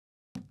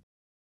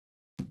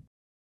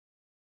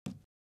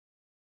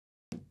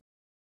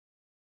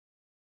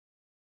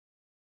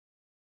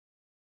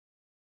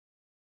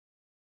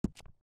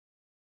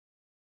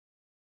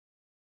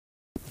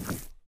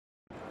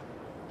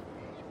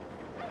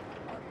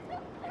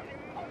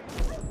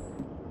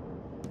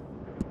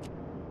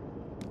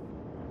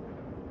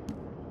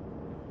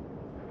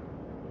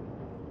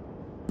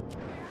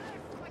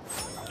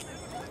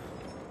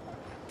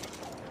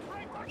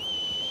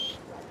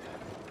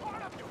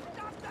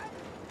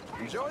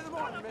Enjoy the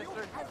morning,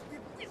 mister. Has the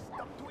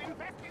wisdom to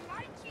invest in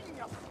my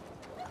genius.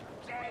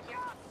 Genius!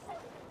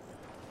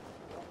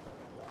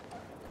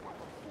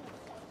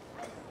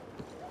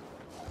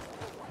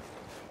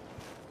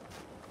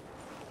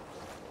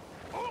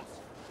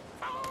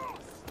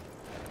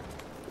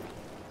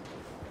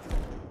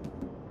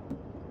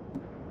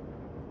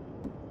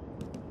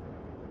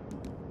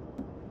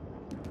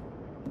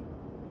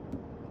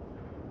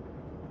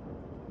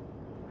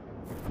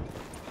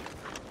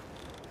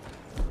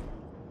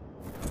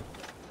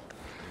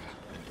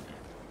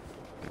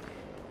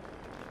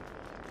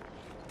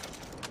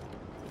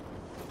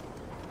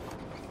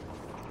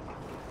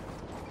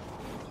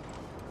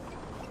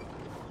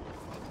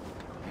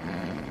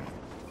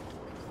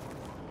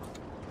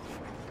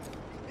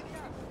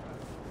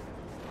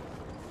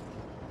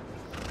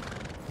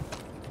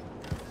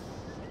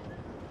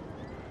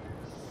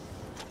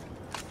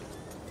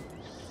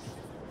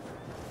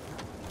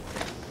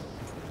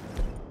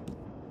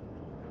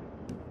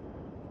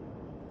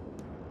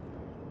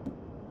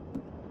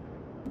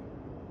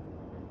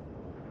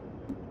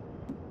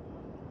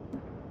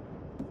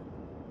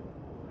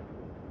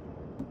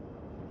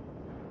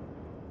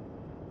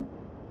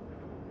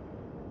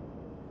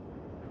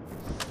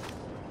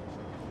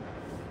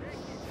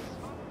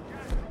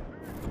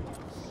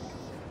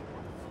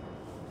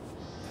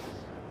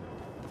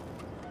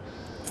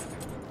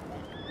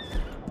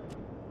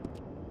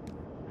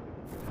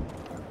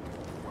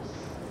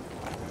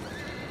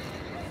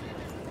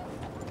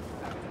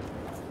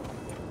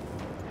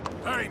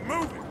 Hey,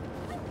 move it!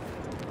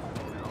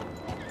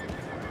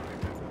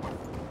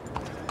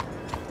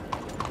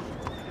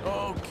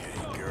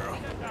 Okay, girl.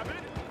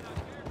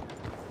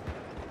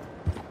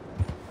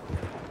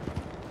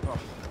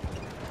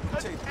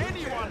 Has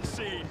anyone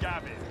seen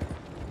Gavin?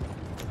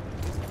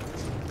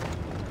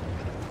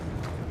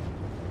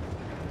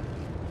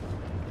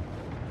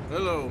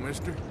 Hello,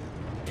 mister.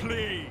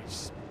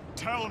 Please,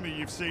 tell me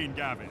you've seen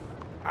Gavin.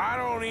 I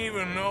don't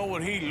even know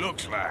what he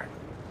looks like.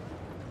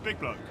 Big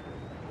bloke.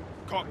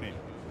 Cockney.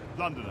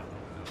 Londoner.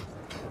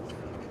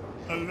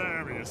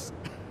 Hilarious.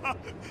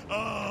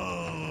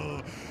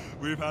 Oh,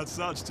 we've had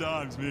such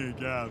times, me and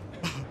Gav.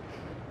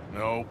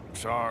 No,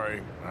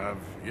 sorry. I've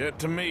yet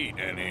to meet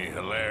any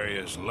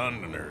hilarious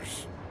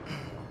Londoners.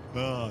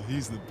 Oh,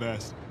 he's the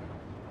best.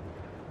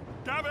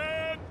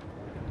 Gavin!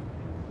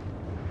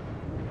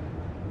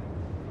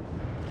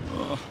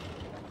 Oh,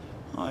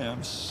 I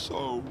am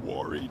so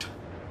worried.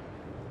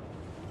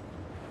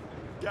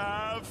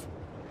 Gav!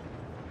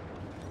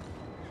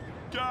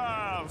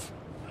 Gav!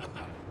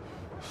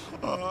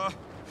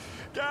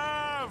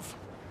 Gav!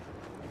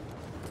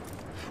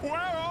 Where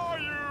are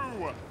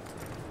you?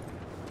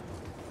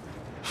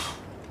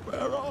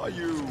 Where are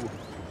you?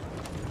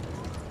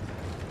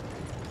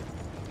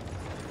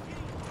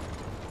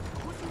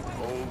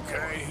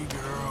 Okay,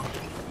 girl.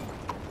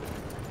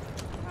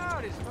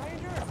 Howdy,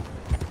 stranger.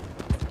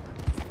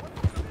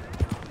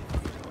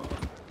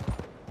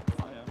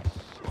 I am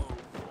so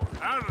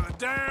worried. Out of the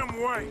damn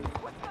way!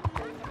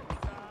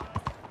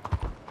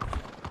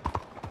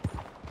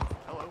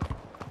 Hello.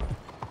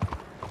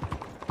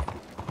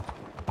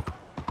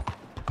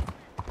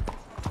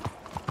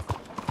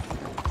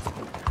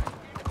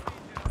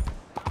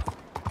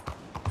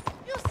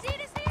 You see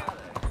this here?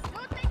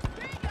 Don't think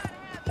Greg gotta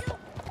have you.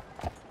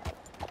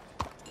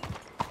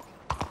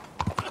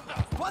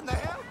 What the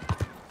hell?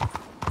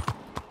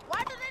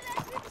 Why do they let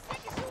people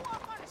stick your shoe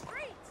off on the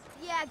streets?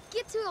 Yeah,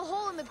 get to the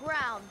hole in the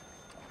ground.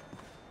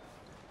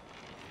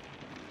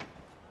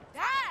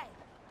 Die!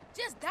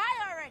 Just die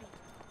already!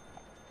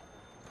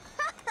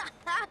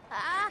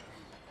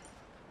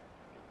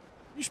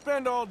 You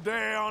spend all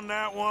day on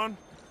that one,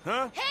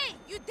 huh? Hey,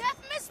 you deaf,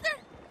 mister?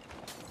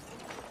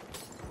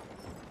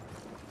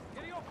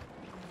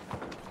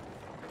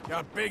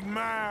 Got big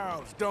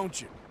mouths,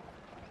 don't you?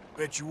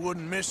 Bet you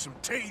wouldn't miss some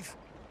teeth.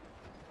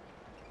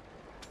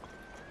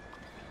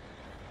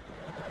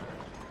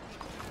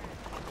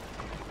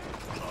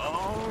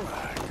 All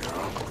right,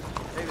 girl.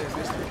 Hey there,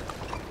 mister.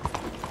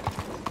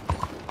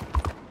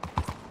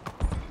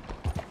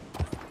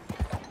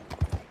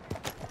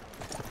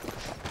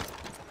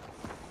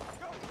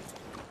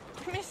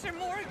 Mr.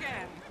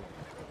 Morgan.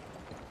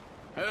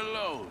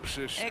 Hello,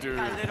 sister.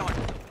 Calderon.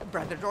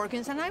 Brother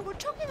Dorkins and I were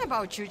talking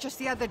about you just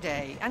the other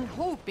day and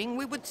hoping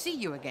we would see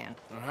you again.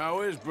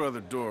 How is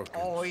Brother Dorkins?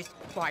 Oh, he's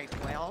quite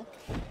well.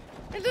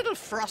 A little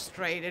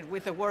frustrated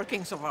with the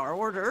workings of our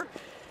order.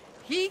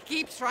 He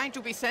keeps trying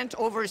to be sent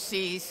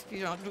overseas, you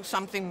know, do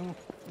something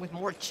with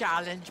more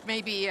challenge,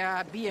 maybe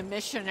be a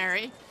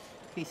missionary.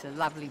 He's a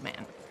lovely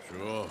man.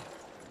 Sure.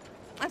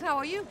 And how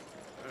are you?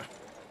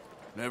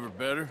 Never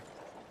better?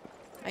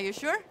 Are you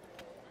sure?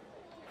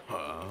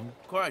 I'm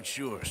quite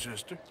sure,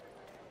 sister.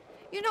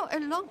 You know, a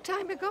long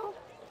time ago,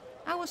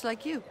 I was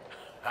like you.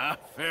 I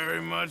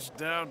very much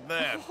doubt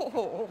that.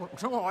 Oh,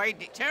 no, I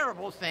did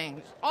terrible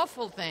things,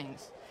 awful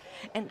things.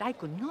 And I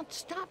could not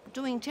stop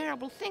doing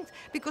terrible things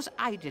because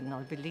I did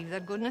not believe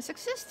that goodness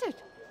existed.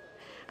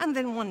 And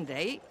then one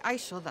day, I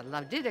saw that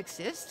love did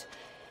exist,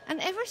 And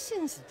ever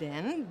since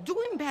then,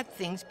 doing bad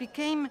things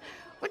became,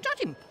 well,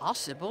 not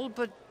impossible,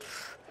 but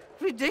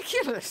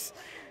ridiculous.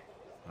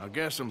 I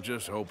guess I'm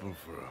just hoping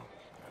for a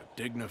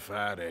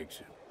dignified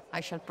exit.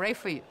 I shall pray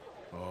for you.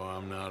 Oh,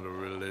 I'm not a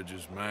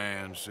religious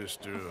man,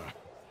 sister.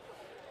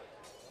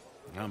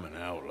 I'm an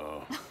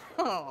outlaw.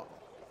 Oh,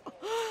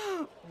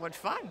 what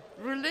fun.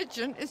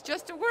 Religion is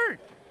just a word.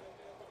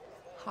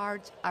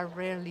 Hearts are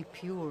rarely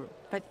pure,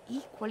 but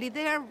equally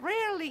they are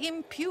rarely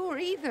impure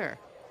either.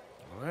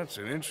 Well, that's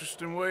an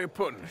interesting way of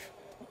putting it.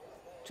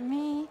 To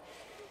me,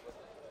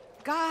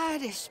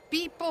 God is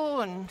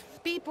people and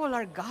people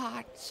are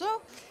God,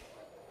 so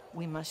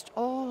we must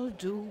all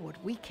do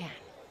what we can.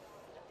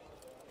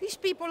 These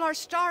people are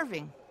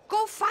starving.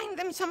 Go find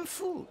them some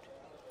food.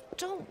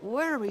 Don't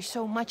worry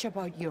so much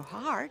about your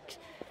heart.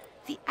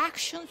 The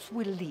actions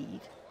will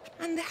lead,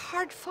 and the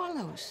heart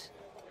follows.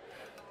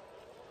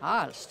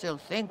 I'll still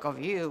think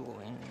of you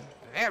in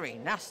very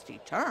nasty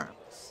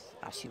terms,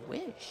 as you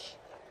wish.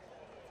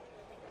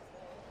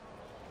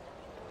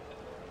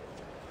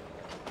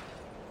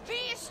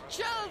 These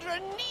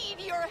children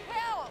need your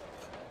help!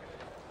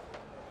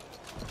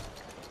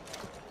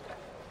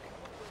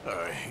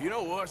 You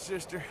know what,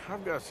 sister?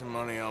 I've got some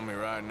money on me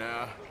right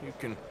now. You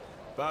can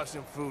buy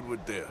some food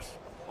with this.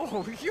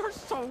 Oh, you're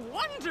so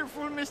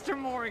wonderful, Mr.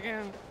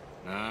 Morgan.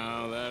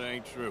 No, that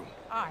ain't true.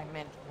 I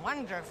meant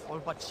wonderful,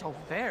 but so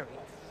very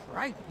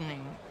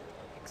frightening.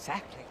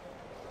 Exactly.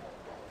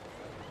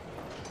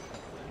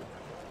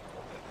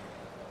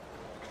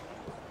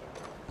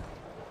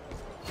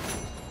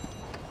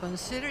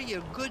 Consider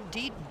your good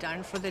deed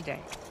done for the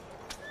day.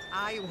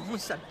 I won't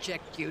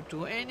subject you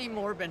to any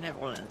more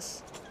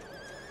benevolence.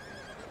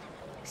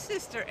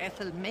 Sister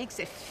Ethel makes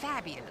a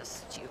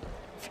fabulous stew.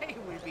 They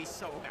will be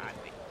so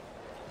happy.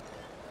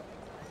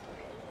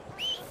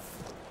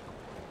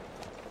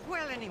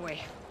 Well,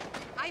 anyway,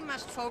 I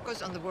must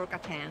focus on the work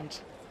at hand.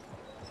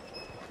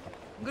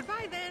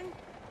 Goodbye, then.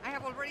 I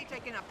have already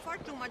taken up far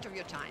too much of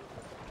your time.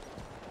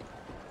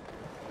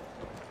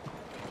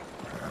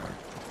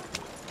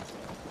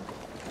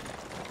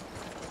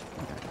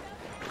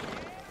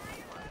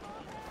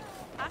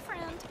 Hi,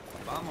 friend.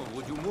 Mama,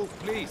 would you move,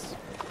 please?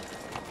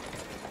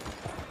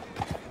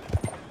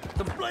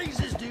 The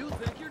blazes do you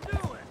think you're doing?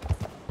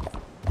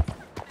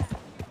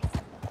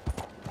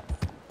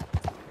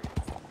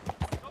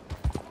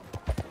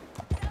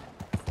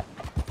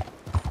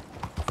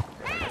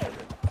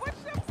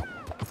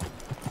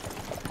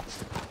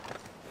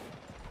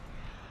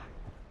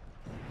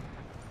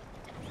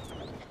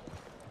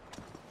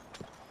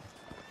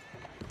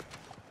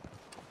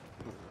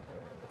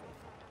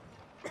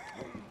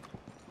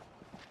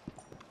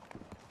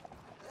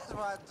 That's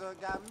why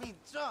it got me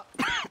drunk.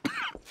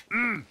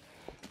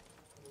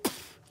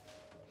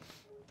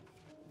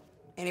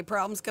 Any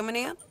problems coming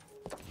in?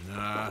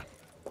 Nah.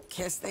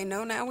 Guess they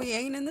know now we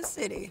ain't in the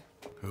city.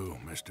 Who,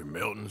 Mr.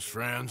 Milton's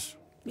friends?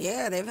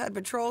 Yeah, they've had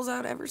patrols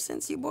out ever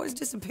since you boys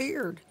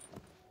disappeared.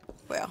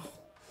 Well,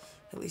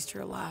 at least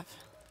you're alive.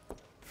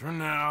 For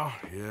now,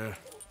 yeah.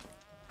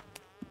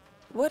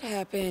 What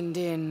happened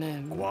in,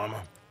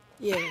 Guama?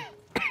 Yeah.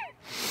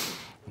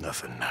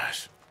 Nothing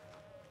nice.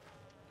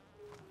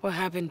 What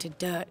happened to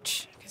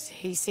Dutch? Because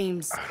he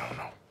seems... I don't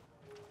know.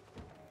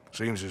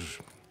 Seems as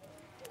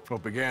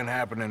what began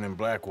happening in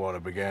Blackwater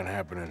began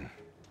happening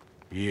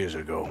years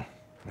ago,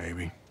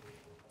 maybe.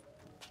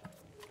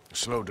 A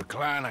slow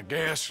decline, I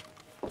guess.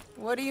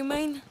 What do you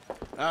mean?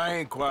 I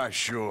ain't quite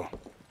sure.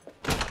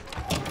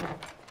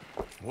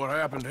 What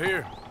happened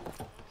here?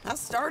 I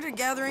started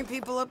gathering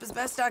people up as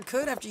best I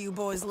could after you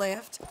boys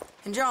left.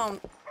 And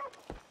John,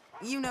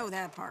 you know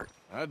that part.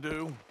 I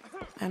do.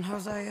 And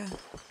Hosea?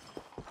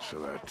 So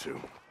that too.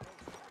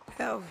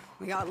 Hell,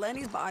 we got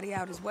Lenny's body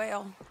out as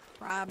well.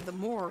 Robbed the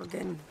morgue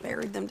and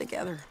buried them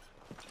together.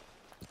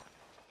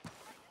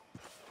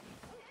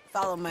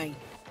 Follow me.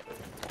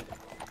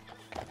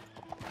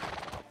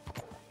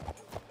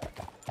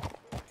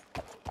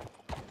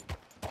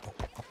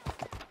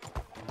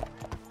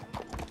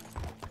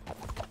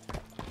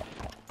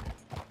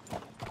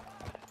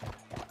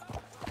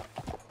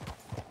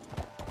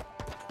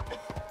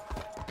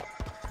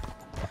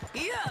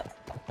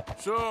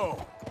 So,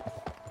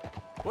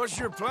 what's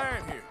your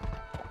plan here?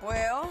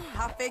 Well,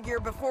 I figure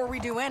before we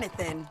do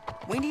anything,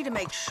 we need to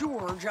make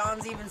sure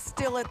John's even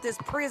still at this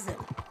prison.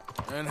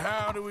 And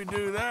how do we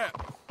do that?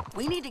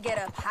 We need to get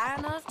up high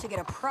enough to get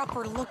a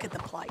proper look at the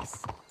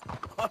place.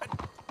 What?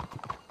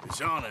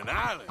 It's on an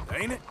island,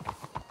 ain't it?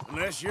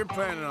 Unless you're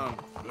planning on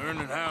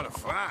learning how to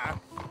fly.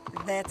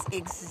 That's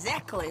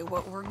exactly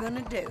what we're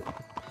gonna do.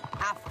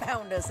 I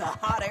found us a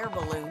hot air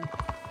balloon.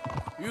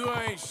 You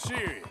ain't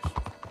serious.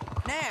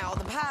 Now,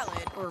 the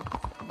pilot, or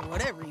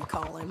whatever you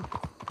call him,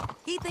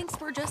 he thinks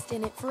we're just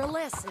in it for a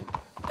lesson.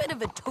 Bit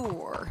of a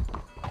tour.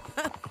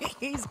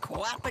 He's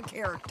quite the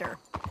character.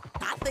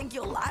 I think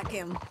you'll like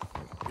him.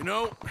 You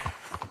know,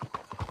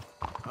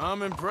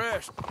 I'm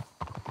impressed.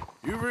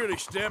 You really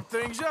stepped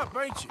things up,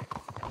 ain't you?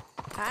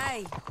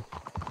 Hey,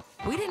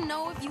 we didn't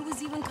know if you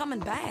was even coming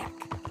back.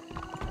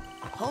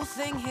 Whole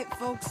thing hit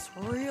folks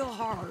real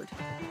hard.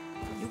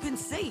 You can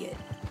see it.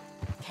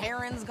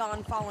 Karen's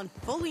gone falling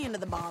fully into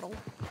the bottle.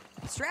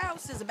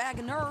 Strauss is a bag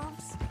of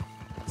nerves.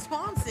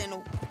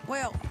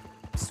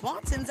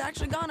 Swanson's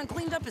actually gone and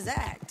cleaned up his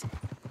act.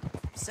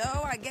 So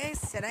I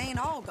guess it ain't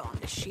all gone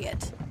to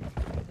shit.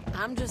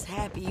 I'm just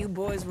happy you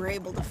boys were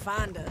able to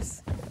find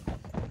us.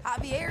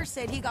 Javier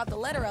said he got the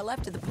letter I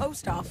left at the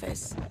post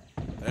office.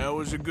 That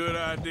was a good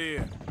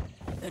idea.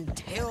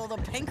 Until the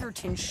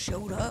Pinkertons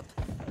showed up.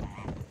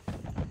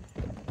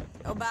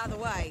 Oh, by the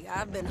way,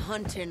 I've been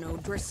hunting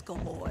O'Driscoll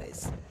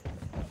boys.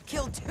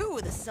 Killed 2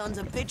 of the sons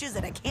of bitches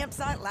at a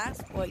campsite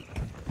last week.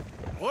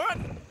 What?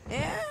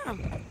 Yeah,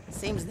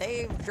 seems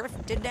they've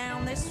drifted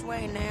down this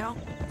way now.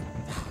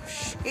 Oh,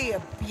 she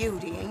a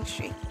beauty, ain't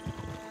she?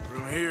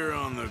 From here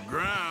on the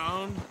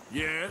ground,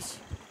 yes.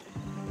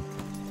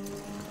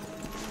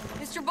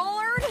 Mr.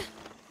 Bullard?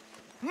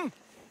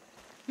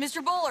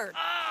 Mr. Bullard.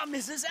 Ah,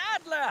 Mrs.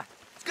 Adler!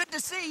 It's good to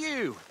see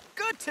you.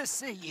 Good to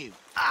see you.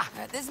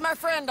 This is my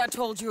friend I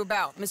told you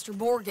about, Mr.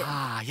 Morgan.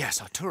 Ah,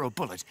 yes, Arturo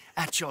Bullard.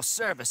 At your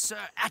service, sir.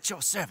 At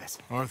your service.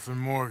 Arthur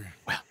Morgan.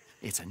 Well,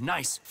 it's a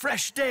nice,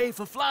 fresh day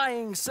for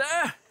flying,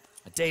 sir.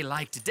 A day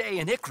like today,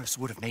 an Icarus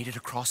would have made it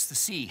across the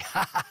sea.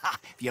 Have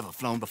you ever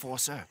flown before,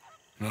 sir?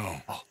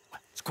 No. Oh, well,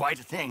 it's quite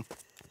a thing.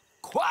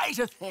 Quite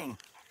a thing.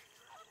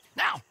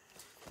 Now,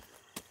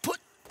 put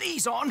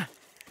these on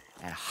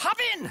and hop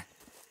in.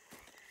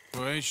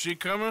 Well, ain't she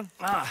coming?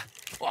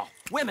 Well,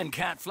 women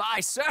can't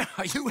fly, sir.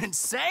 Are you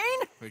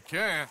insane? They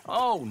can't.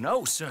 Oh,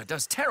 no, sir. It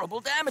does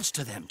terrible damage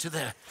to them, to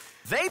their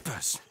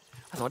vapors.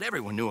 I thought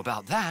everyone knew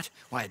about that.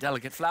 Why, a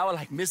delicate flower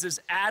like Mrs.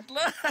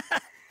 Adler?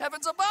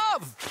 Heavens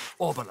above!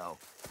 Or below.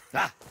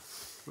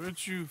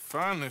 Where'd you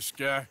find this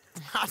guy?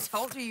 I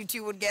told you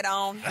two would get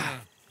on.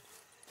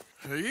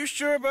 Are you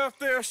sure about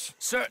this?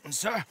 Certain,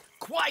 sir.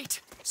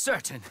 Quite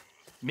certain.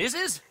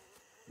 Mrs.,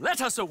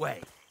 let us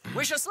away.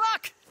 Wish us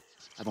luck.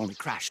 I've only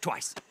crashed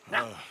twice.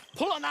 Now,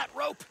 pull on that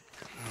rope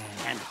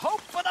and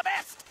hope for the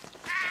best.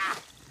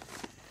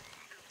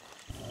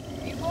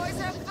 You boys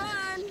have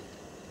fun.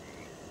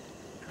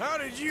 How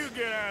did you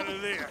get out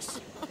of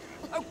this?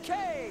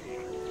 Okay,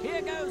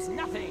 here goes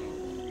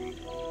nothing.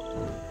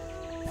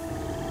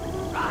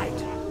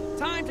 Right,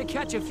 time to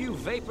catch a few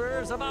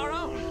vapors of our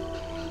own.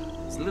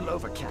 It's a little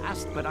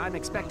overcast, but I'm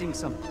expecting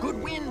some good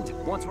wind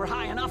once we're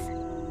high enough.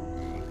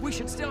 We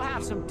should still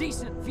have some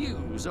decent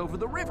views over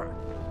the river.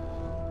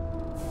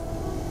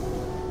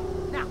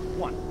 Now,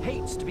 one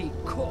hates to be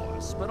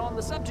coarse, but on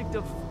the subject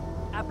of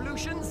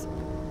ablutions,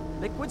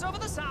 liquids over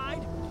the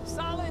side,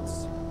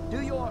 solids,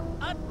 do your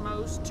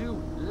utmost to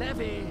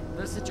levy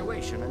the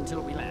situation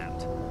until we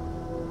land.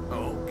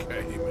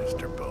 Okay,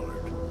 Mr.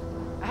 Bullard.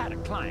 I had a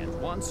client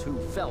once who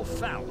fell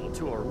foul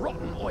to a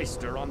rotten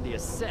oyster on the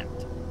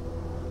ascent.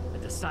 A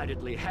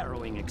decidedly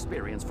harrowing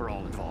experience for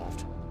all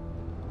involved.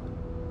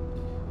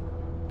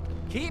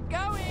 Keep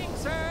going,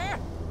 sir!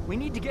 We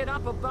need to get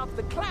up above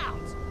the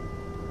clouds.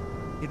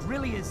 It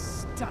really is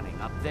stunning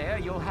up there.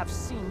 You'll have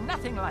seen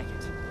nothing like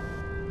it.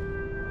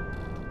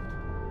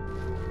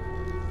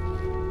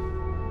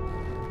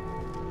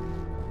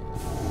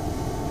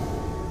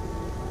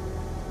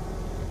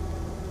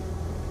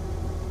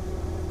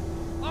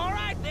 All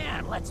right,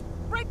 then. Let's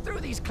break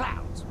through these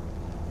clouds.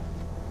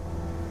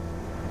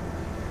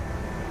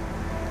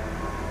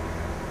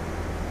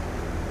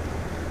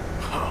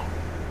 Oh,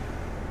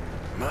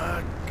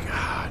 my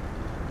God.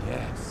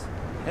 Yes,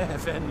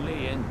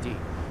 heavenly indeed.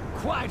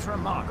 Quite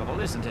remarkable,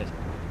 isn't it?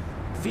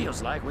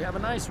 Feels like we have a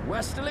nice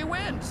westerly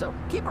wind, so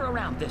keep her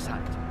around this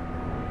height.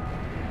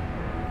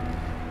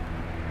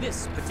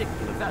 This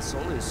particular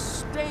vessel is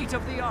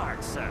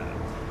state-of-the-art, sir.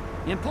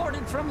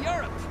 Imported from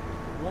Europe.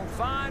 Won't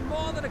find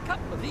more than a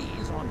couple of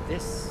these on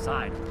this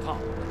side of the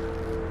pond.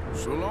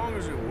 So long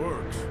as it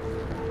works.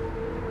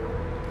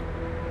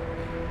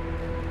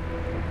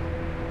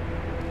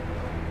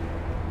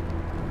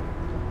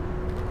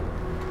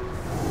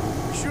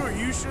 Sure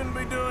you shouldn't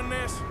be doing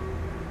this?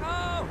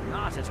 Oh,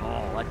 not at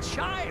all. A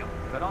child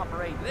could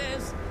operate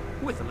this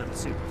with a little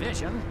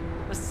supervision.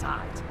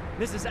 Besides,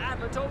 Mrs.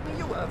 Adler told me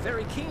you were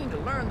very keen to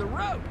learn the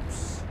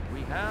ropes.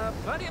 We have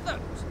plenty of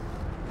those.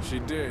 She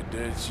did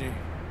she?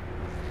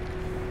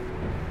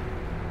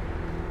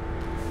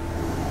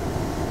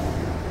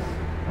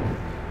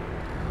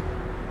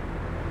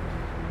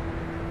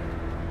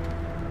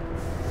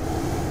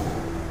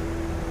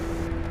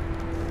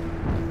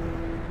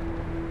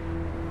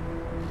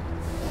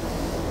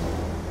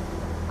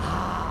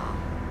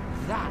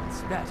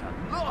 That's better.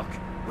 Look!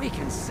 We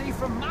can see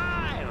for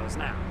miles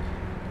now.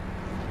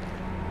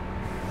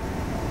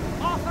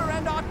 Arthur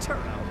and Arturo.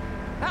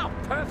 How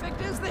perfect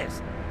is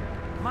this?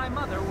 My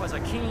mother was a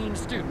keen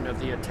student of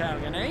the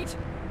Italianate.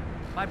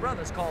 My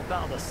brother's called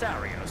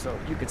Baldessario, so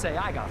you could say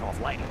I got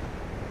off light.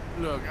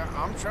 Look,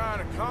 I'm trying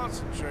to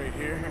concentrate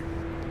here.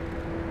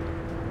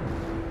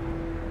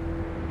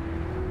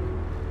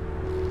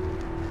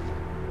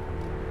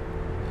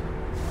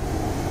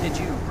 Did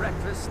you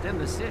breakfast in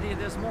the city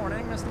this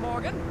morning, Mr.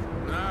 Morgan?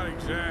 Not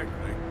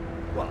exactly.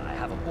 Well, I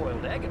have a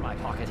boiled egg in my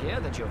pocket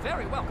here that you're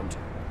very welcome to.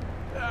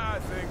 I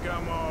think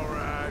I'm all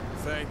right,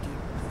 thank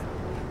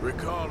you.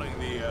 Recalling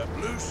the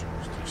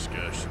ablutions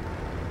discussion.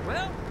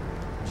 Well,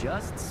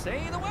 just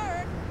say the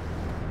word.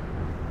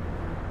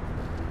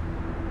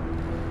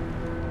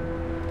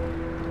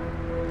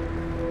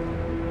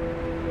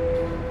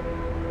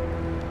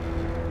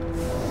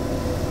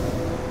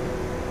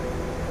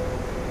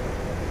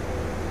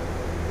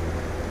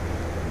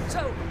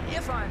 So,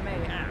 if I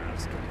may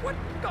ask, what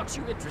got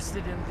you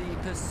interested in the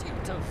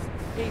pursuit of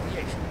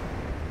aviation?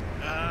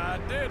 I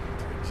didn't,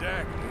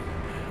 exactly.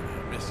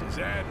 Mrs.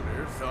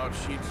 Adler thought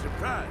she'd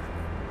surprise me.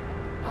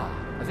 Ah,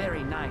 a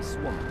very nice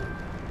woman.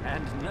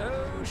 And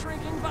no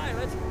shrinking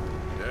violet.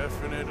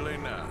 Definitely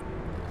not.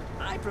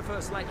 I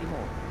prefer slightly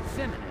more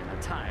feminine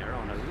attire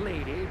on a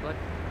lady, but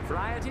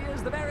variety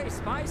is the very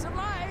spice of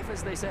life,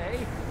 as they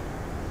say.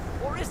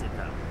 Or is it,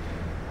 though?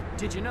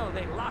 Did you know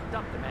they locked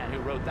up the man who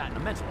wrote that in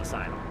a mental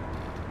asylum?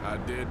 I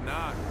did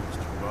not,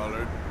 Mr.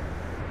 Bullard.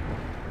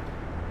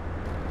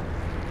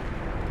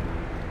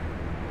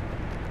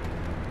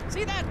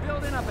 See that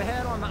building up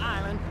ahead on the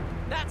island?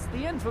 That's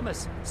the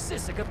infamous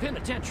Sisika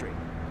Penitentiary.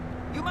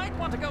 You might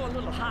want to go a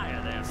little higher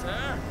there,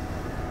 sir.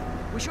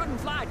 We shouldn't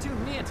fly too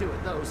near to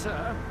it, though,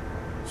 sir.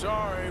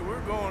 Sorry,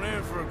 we're going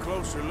in for a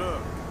closer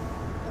look.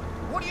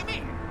 What do you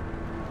mean?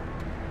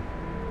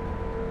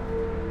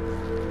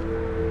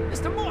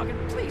 Mr. Morgan,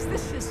 please,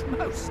 this is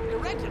most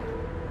irregular.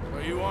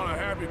 Well, you want a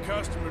happy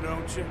customer,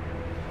 don't you?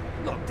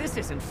 Look, this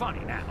isn't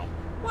funny now.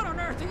 What on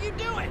earth are you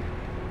doing?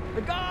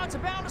 The guards are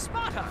bound to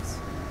spot us.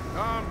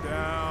 Calm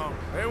down.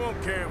 They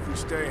won't care if we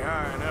stay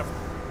high enough.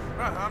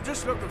 I'm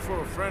just looking for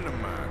a friend of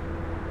mine.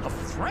 A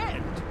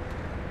friend?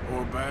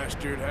 Poor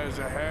bastard has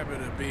a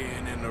habit of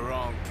being in the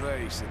wrong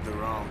place at the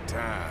wrong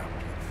time.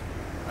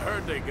 I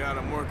heard they got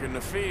him working the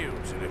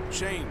fields in a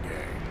chain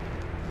gang.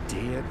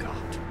 Dear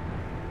God.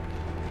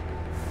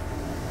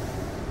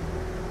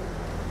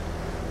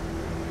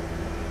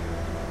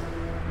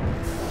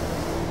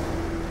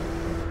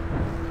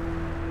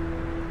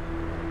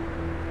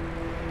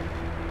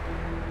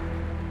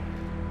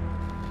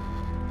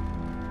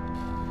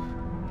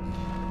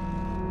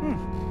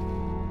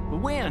 The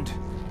wind.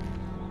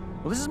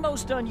 Well, this is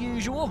most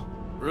unusual.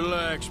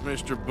 Relax,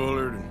 Mr.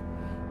 Bullard.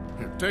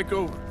 Here, take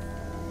over.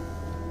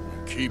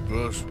 Keep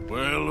us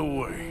well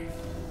away.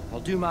 I'll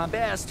do my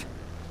best.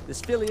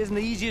 This filly isn't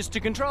the easiest to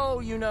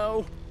control, you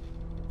know.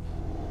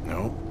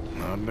 Nope,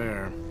 not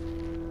there.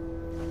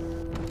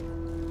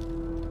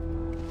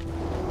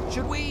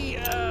 Should we,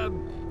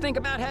 think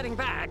about heading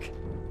back?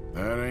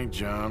 That ain't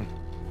John.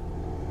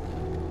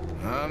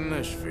 Not in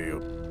this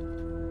field.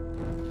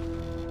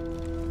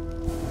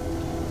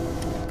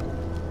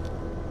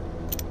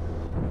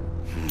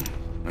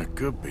 That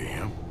could be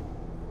him.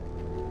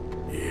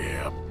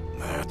 Yep,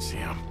 that's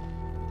him.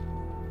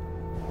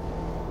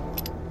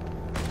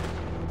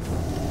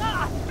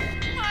 Ah!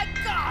 My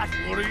God!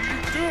 What are you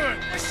doing?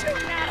 They're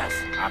shooting at us!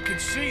 I can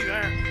see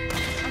that.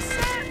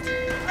 Ascend!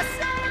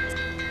 Ascend!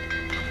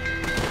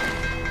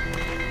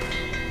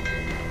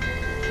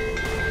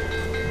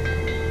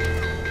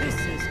 This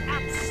is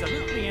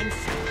absolutely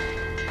insane.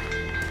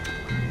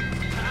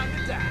 Time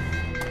to die.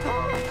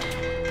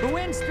 The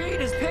wind speed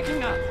is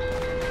picking up.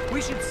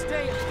 We should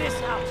stay at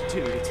this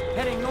altitude. It's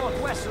heading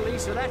northwesterly,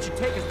 so that should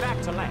take us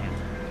back to land.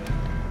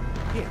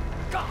 Dear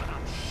God,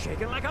 I'm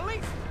shaking like a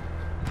leaf.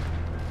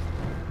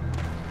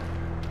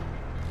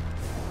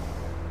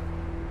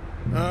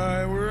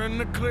 We're in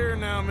the clear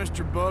now,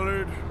 Mr.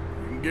 Bullard.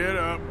 You can get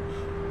up.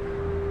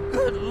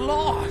 Good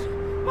Lord!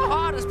 My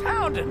heart is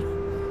pounding.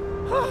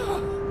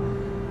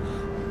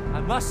 I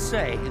must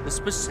say, the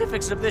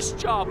specifics of this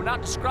job were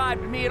not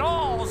described to me at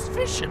all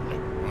sufficiently.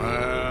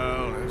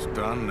 Well, it's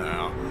done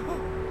now.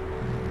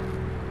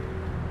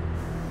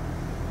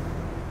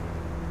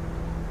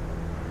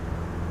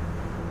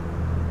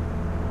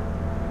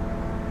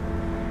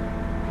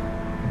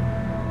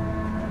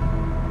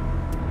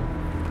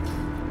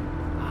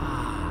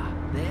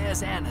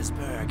 There's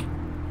Annesburg.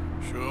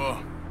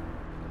 Sure.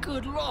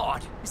 Good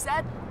Lord, is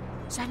that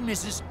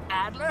Mrs.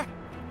 Adler?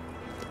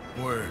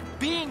 Where?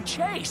 Being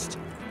chased.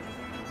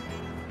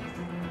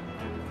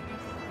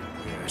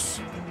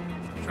 Yes.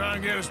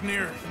 Trying to get us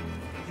near.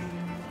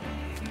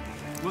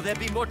 Will there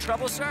be more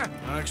trouble, sir?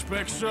 I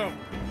expect so.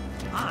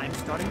 I'm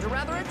starting to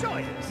rather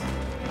enjoy this.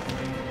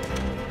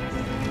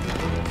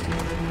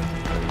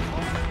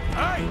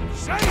 Hey!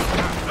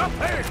 Safe! Up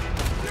here!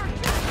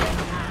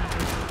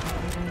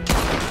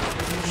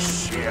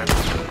 Shit!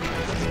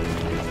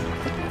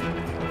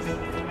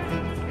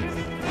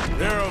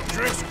 They're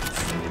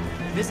O'Driscoll's.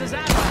 Mrs.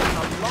 Adler has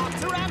a lot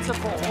to answer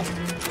for.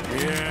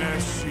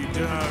 Yes, she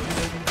does.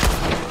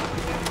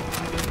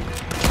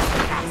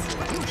 That's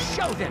what you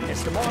show them,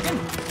 Mr. Morgan.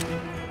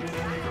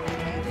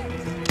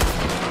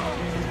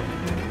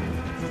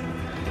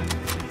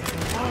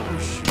 Oh,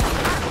 shit.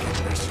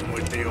 I'm messing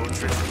with the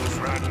O'Driscolls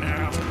right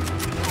now.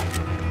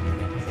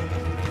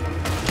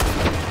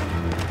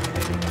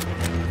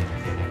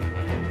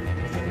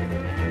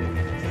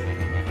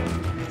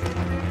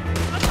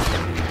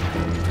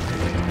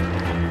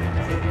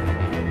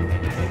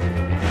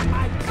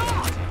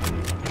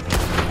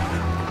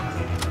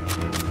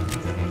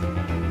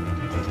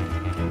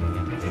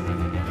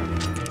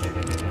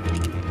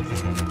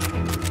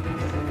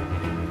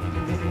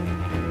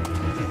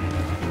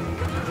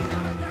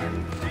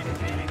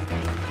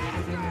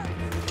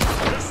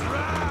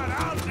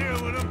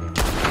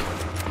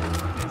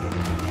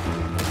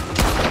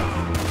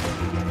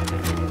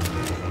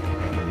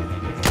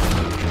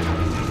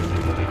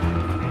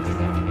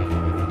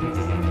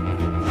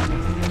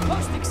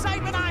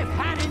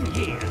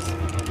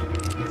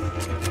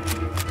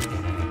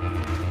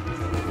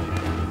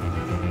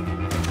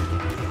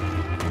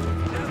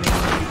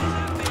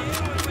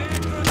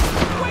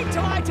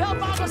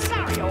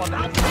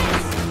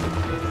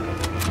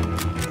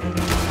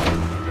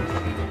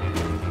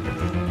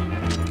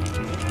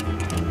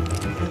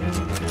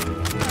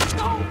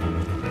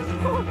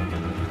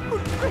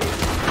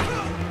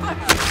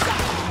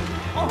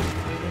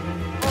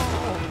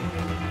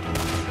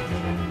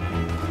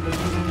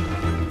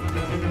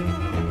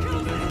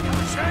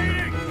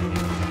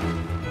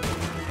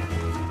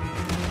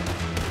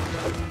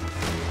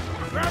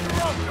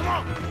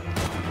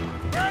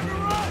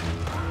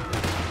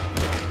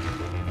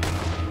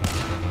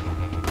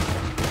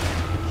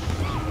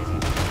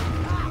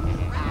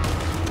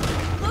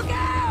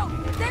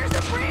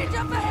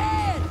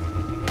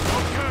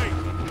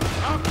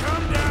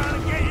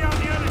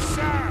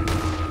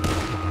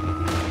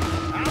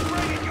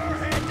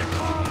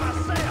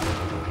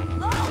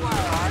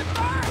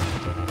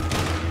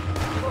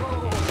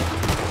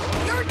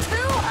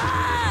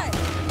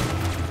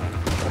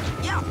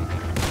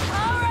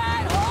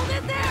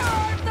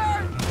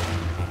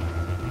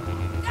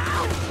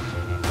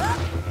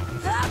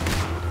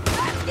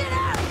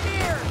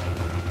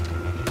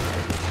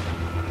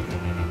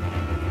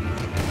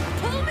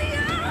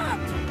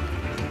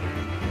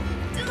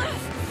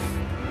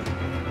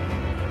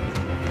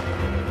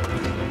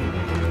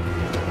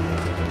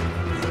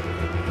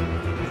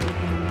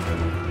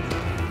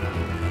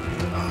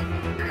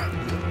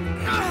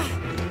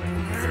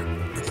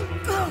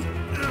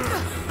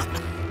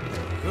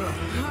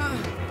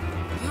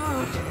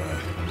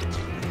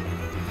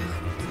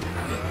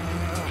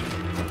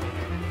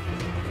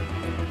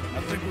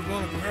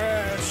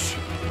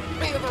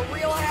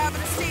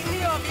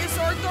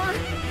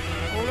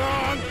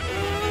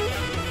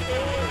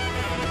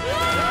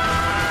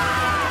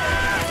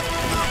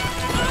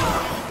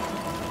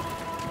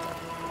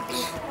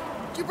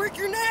 you break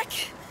your neck?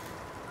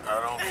 I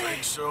don't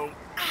think so.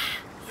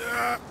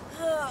 Yeah,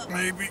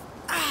 maybe.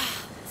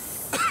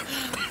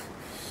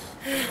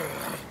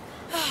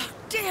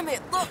 Damn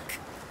it, look!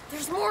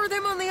 There's more of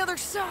them on the other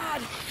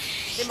side.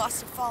 They must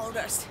have followed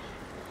us.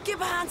 Get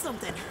behind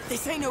something.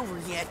 This ain't over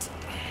yet.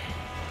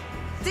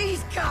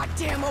 These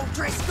goddamn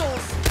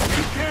O'Driscolls!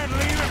 You can't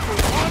leave it for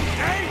one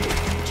day?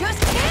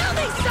 Just kill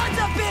these sons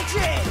of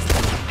bitches!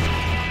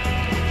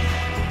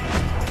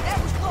 That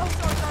was close,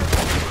 Arthur.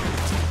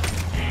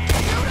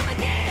 Shoot him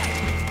again!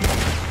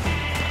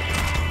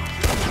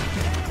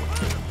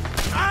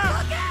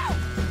 Look out!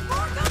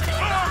 More coming in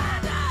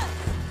behind us!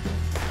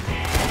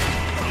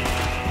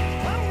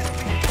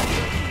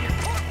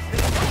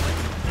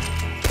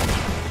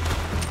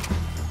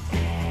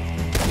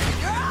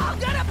 You're all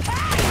gonna pay!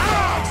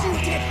 You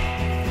did!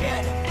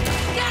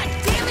 God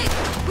damn it!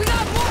 We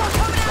got more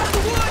coming out of the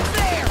woods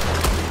there!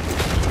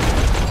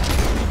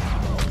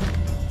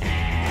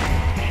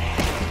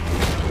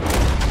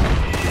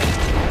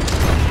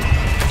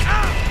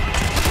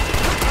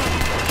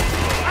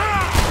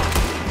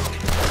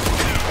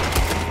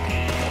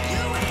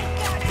 You ain't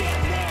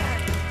goddamn man!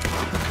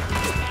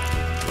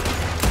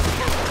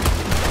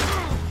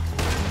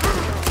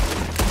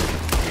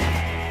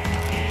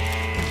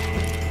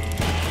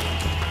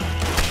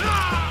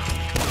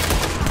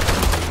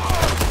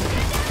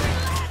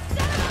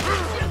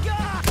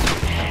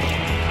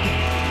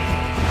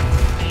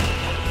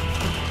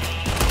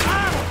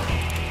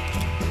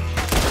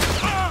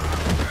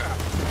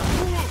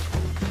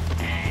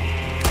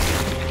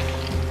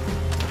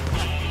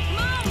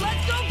 Mom,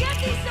 let's go get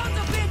these sons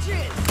of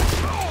bitches!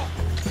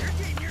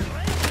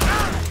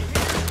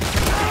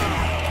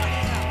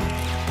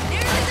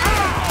 Nearly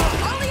there!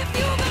 Only a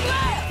few of them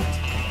left!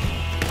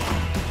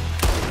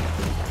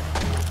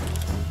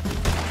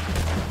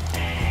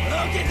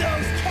 Look at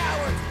those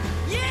cowards!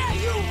 Yeah,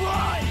 you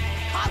run!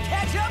 I'll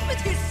catch up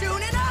with you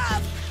soon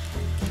enough!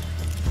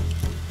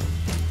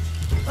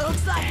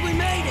 Looks like we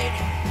made it.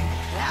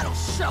 That'll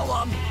show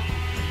them.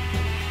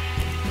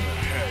 What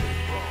the hell is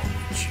wrong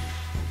with you?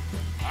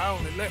 I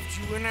only left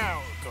you an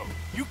hour ago.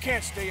 You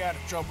can't stay out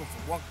of trouble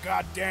for one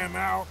goddamn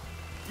hour.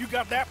 You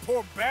got that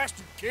poor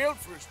bastard killed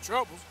for his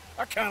troubles.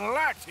 I kinda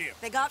liked him.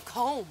 They got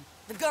Colm,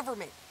 the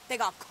government. They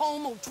got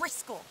Colm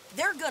O'Driscoll.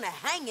 They're gonna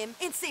hang him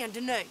in Saint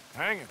Denis.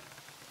 Hanging.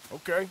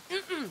 Okay.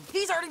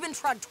 He's already been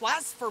tried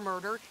twice for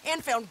murder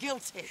and found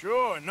guilty.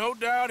 Sure, no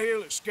doubt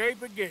he'll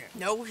escape again.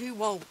 No, he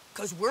won't,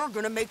 because we're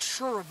gonna make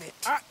sure of it.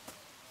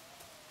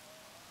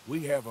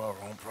 We have our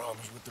own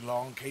problems with the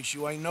law in case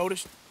you ain't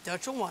noticed.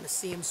 Dutch will want to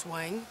see him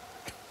swing.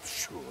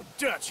 Sure,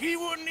 Dutch, he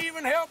wouldn't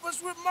even help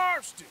us with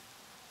Marston.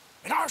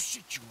 And our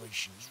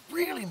situation is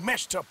really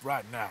messed up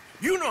right now.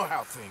 You know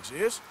how things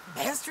is.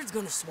 Bastard's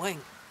gonna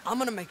swing. I'm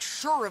gonna make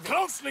sure of it.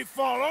 Closely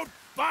followed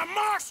by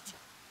Marston.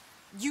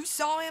 You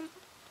saw him?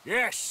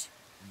 Yes,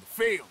 in the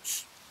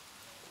fields.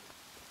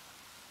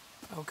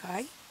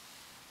 Okay.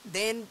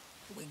 Then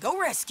we go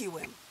rescue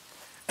him.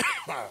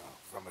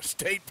 From a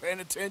state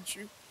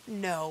penitentiary?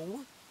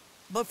 No.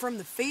 But from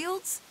the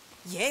fields?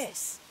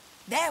 Yes.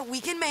 That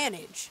we can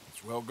manage.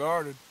 It's well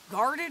guarded.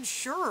 Guarded,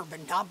 sure,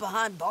 but not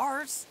behind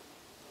bars.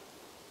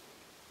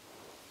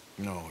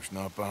 No, it's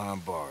not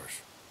behind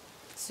bars.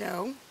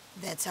 So,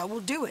 that's how we'll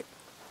do it.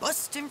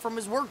 Bust him from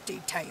his work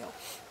detail.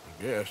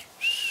 I guess.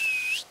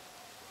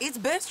 It's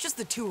best just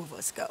the two of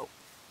us go.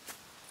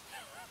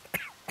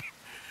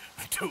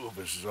 The two of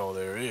us is all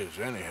there is,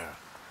 anyhow.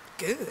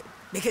 Good,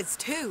 because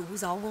two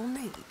is all we'll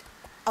need.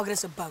 I'll get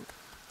us a boat,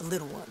 a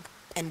little one,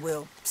 and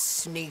we'll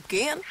sneak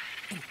in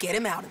and get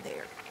him out of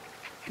there.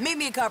 Meet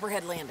me at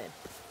Copperhead Landing.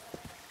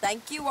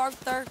 Thank you,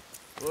 Arthur.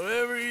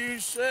 Whatever you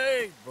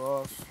say,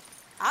 boss.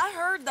 I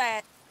heard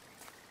that.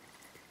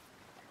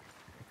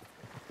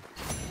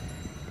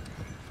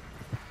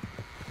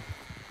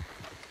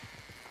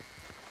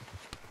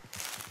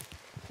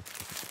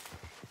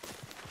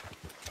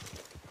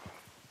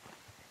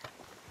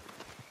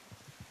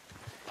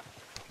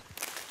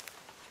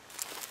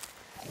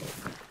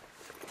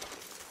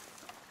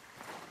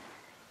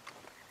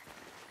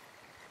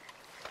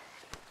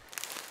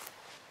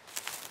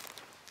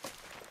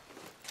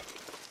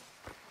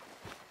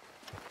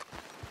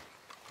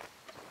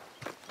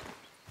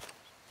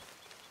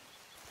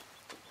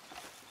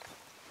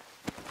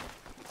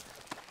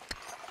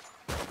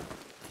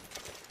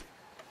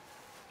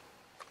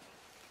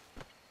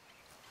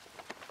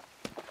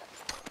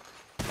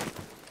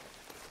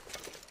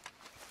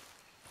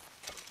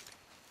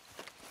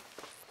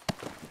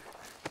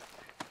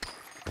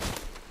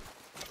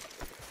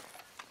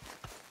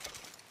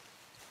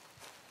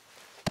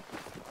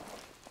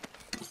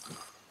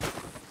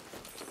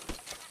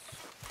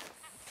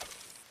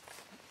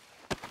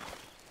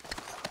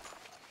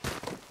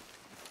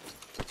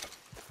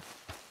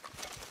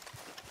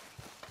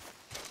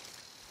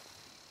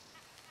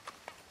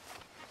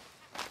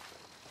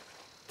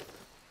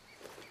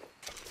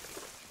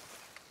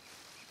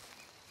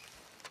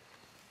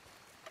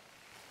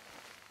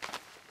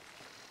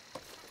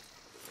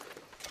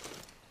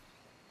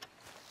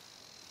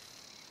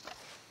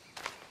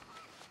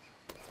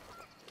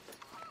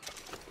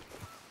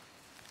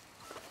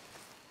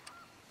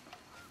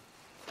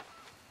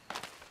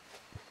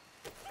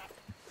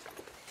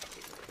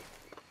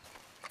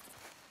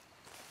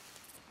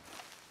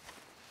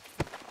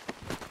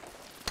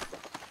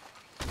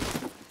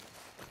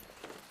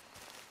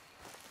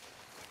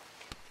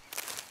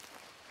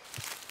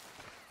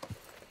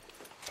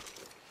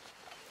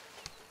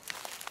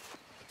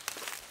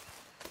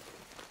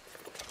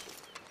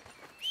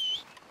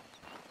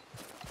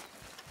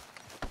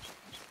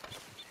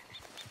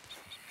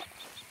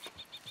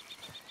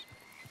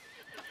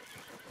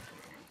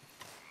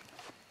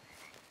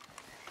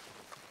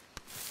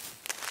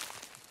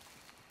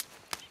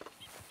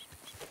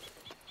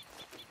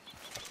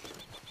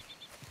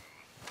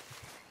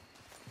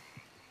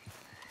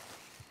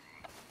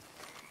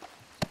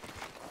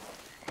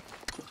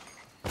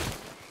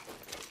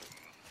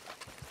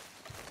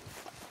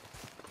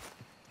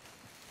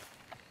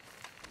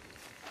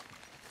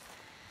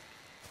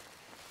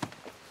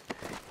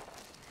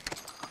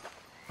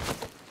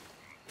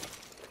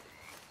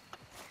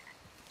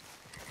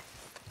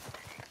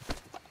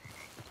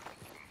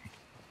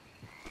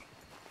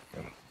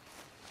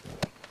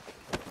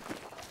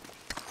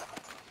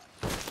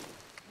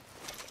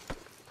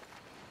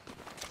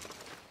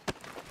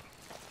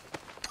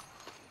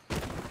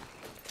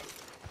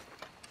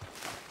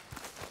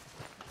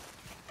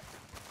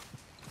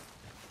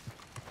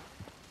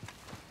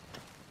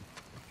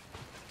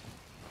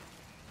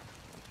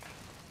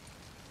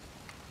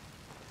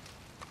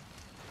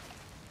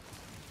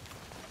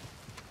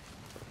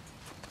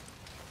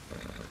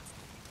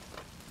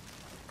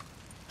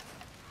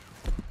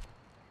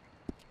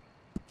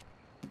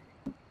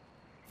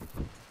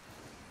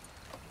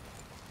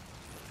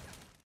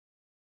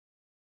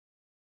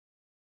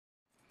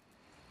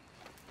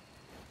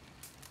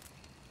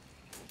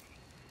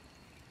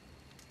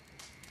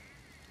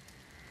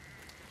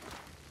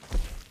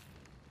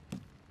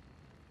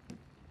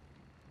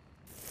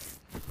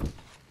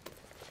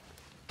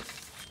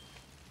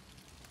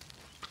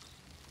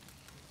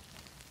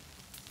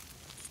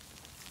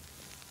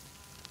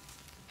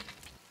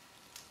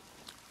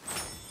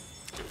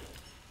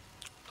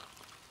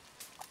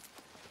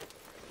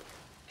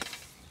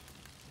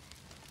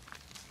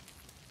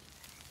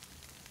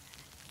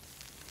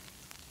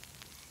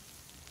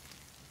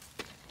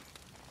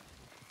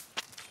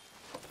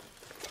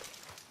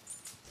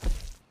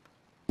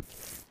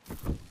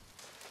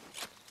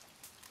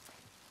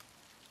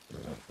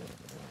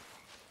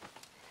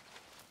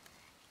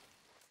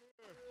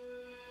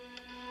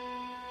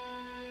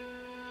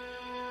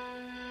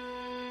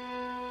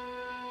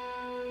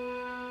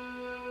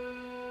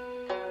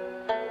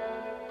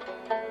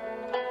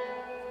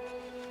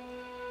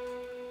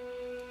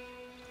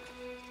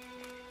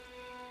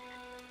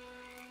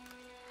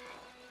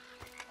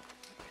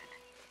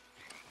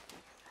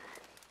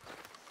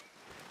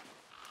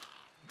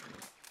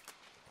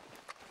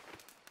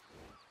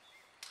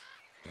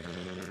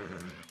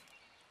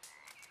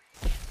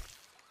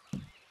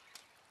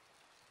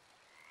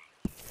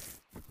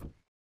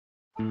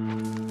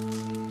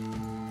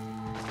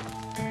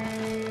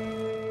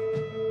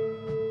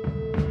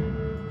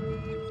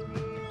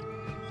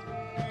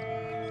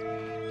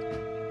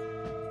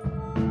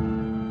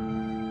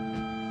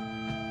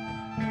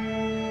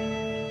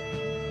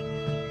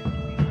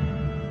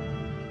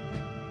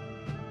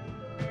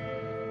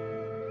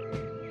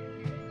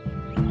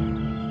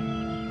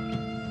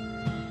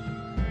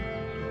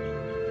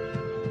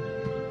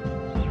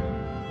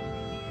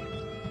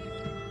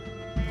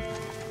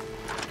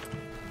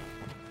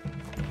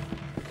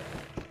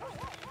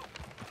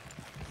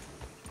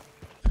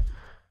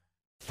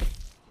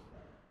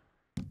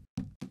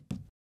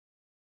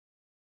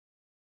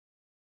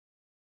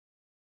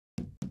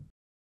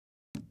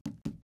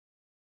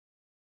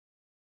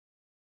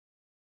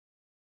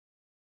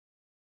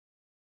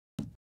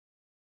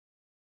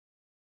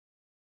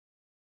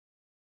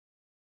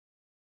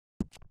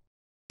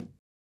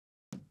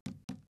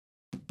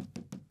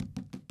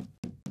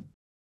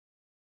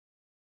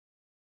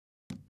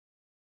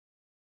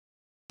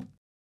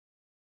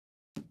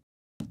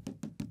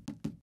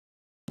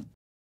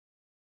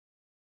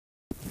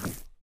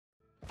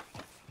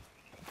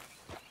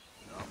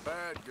 Not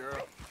bad,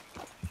 girl.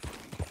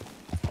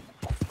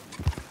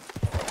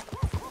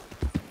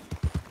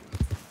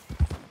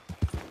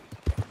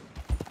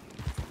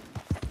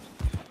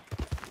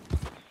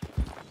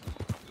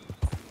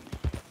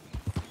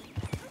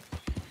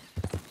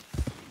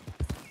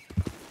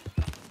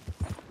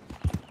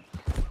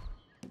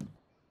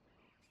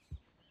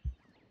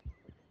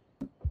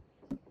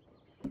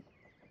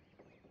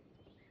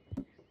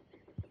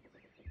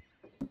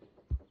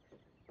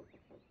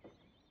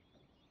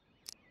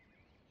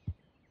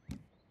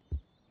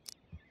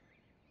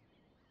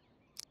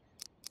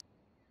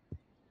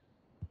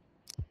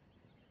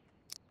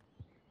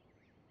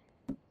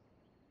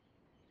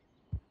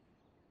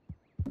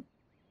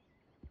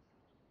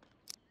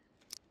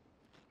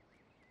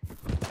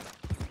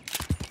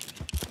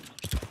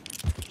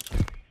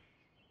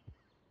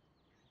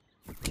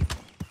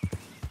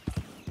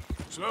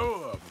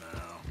 Slow up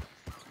now.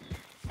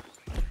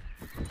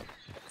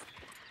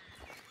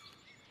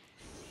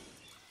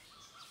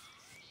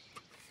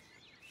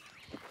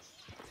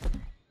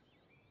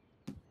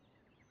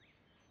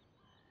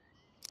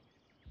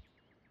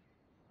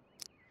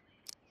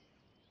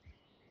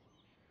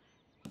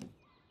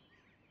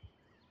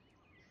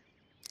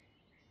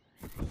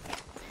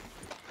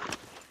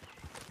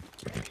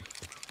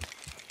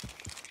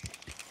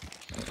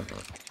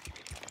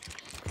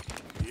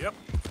 Yep.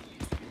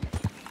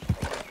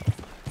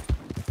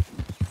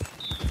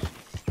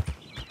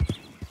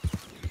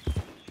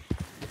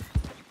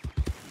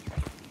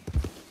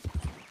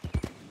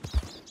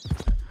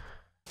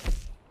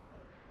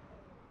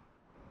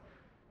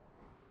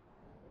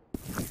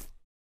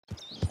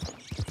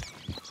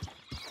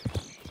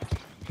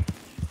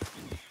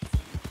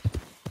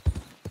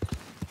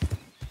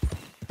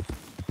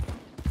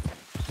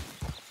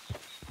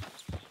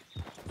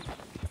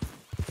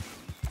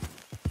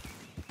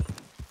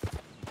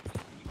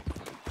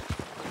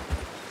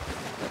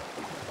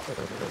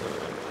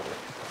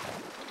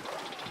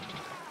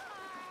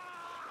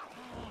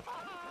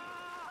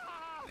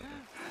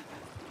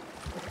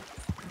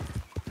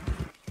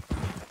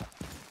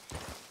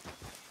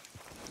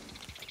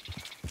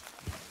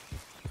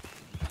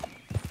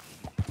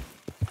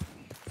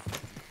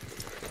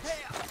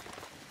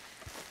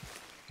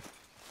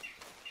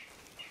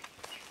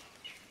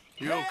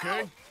 You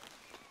okay?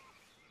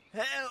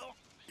 Hell!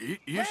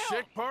 You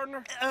sick,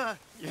 partner?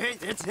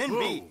 It's in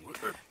me.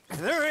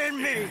 They're in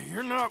me.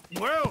 You're not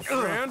well,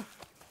 friend.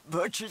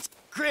 Butcher's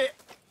Creek.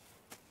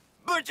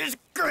 Butcher's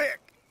Creek.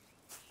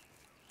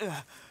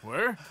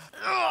 Where?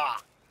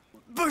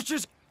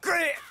 Butcher's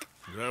Creek.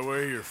 Is that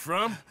where you're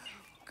from?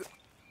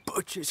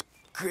 Butcher's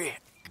Creek.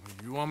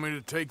 You want me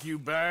to take you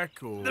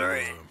back, or...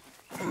 They're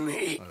in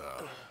me.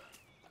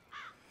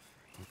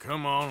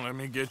 Come on, let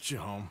me get you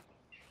home.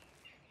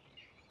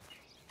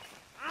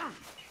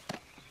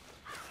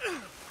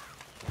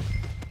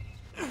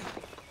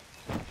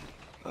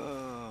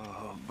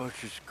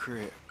 Butcher's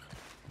Creek.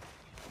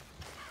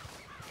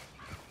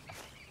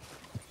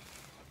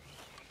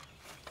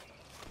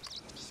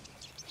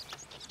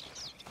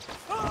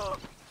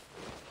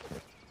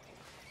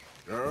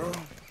 Girl?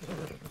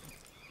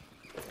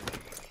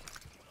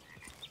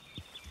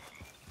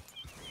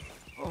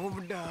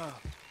 Obadiah.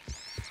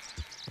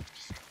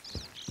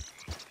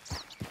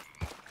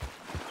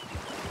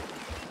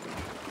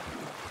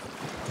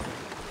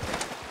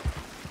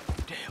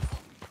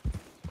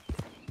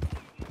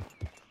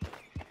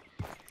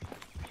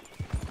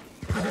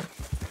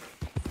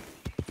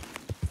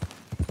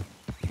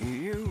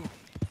 You.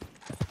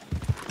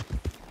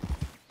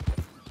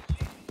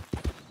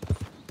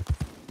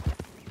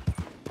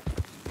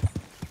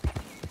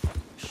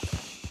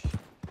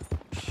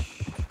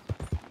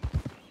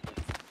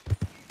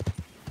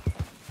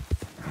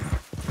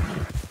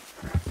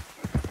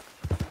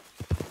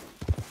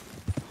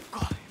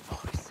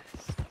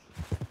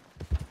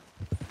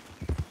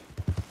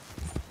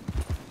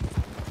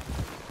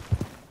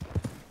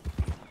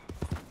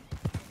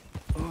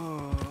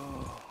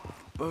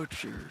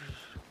 Butcher's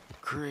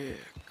Creek.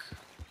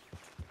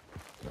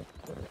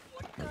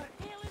 What the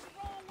hell is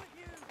wrong with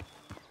you?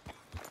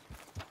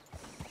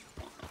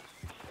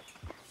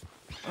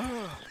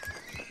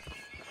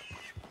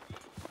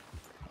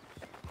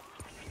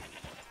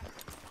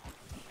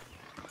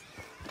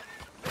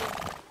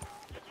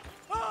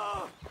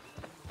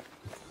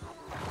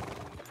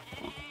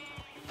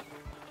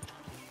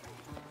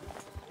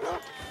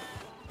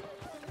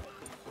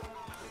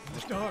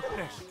 There's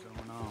darkness. What's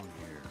going on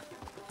here?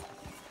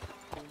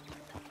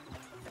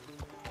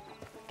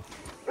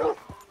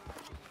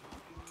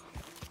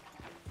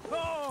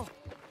 Oh!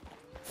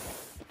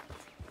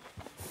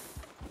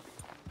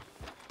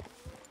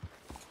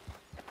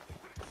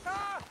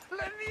 Ah,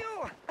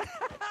 Lemieux!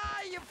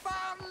 You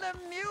found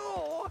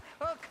Lemieux!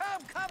 Oh,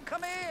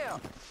 come here!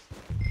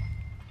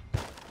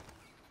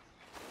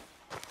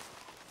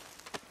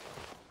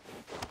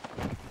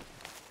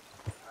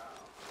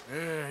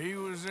 Yeah, he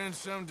was in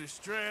some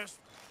distress.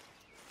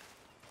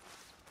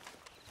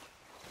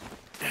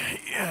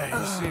 Yeah,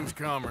 he seems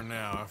calmer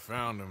now. I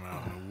found him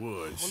out in the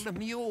woods. Well,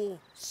 Lemieux,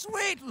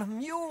 sweet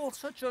Lemieux,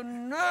 such a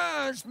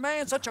nice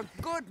man, such a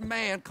good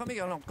man. Come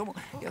here, come on,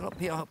 get up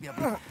here, help you.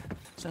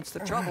 Since the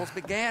troubles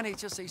began,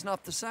 he's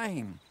not the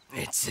same.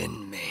 It's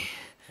in me.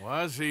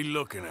 Why's he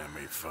looking at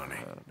me funny?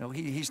 No,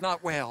 he's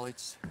not well.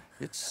 It's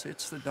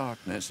the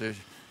darkness.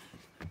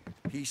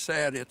 He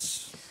said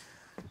it's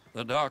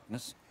the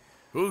darkness.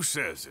 Who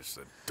says it's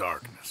the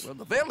darkness? Well,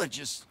 the village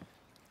is.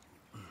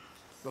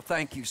 Well,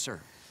 thank you, sir.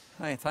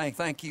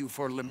 Thank you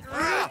for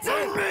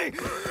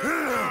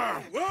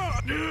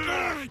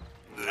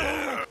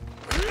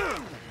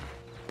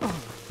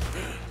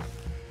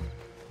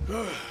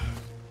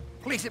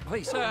Please,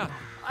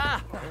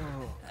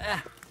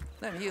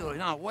 then you're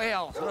not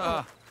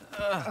well.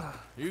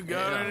 You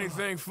got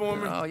anything for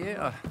me? Oh,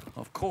 yeah,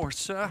 of course,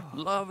 sir.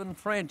 Love and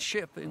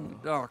friendship in the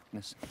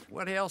darkness.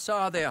 What else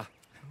are there?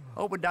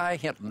 Obadiah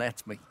Hinton,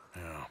 that's me.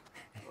 Yeah.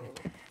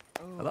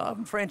 Love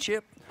and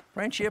friendship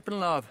and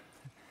love.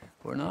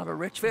 We're not a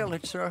rich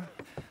village, sir,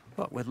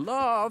 but with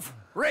love,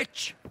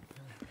 rich.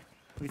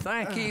 We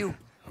thank you.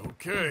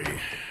 Okay.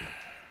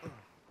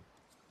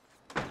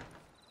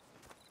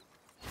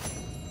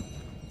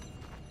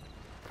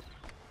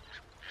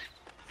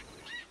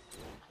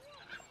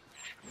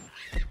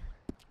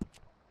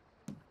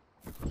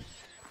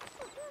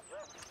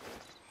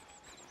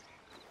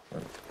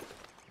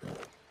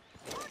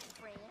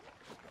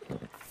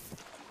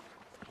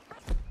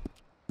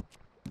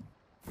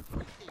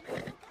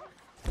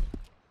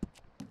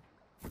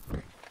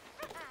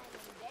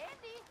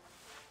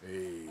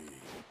 Hey,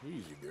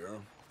 easy,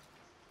 girl.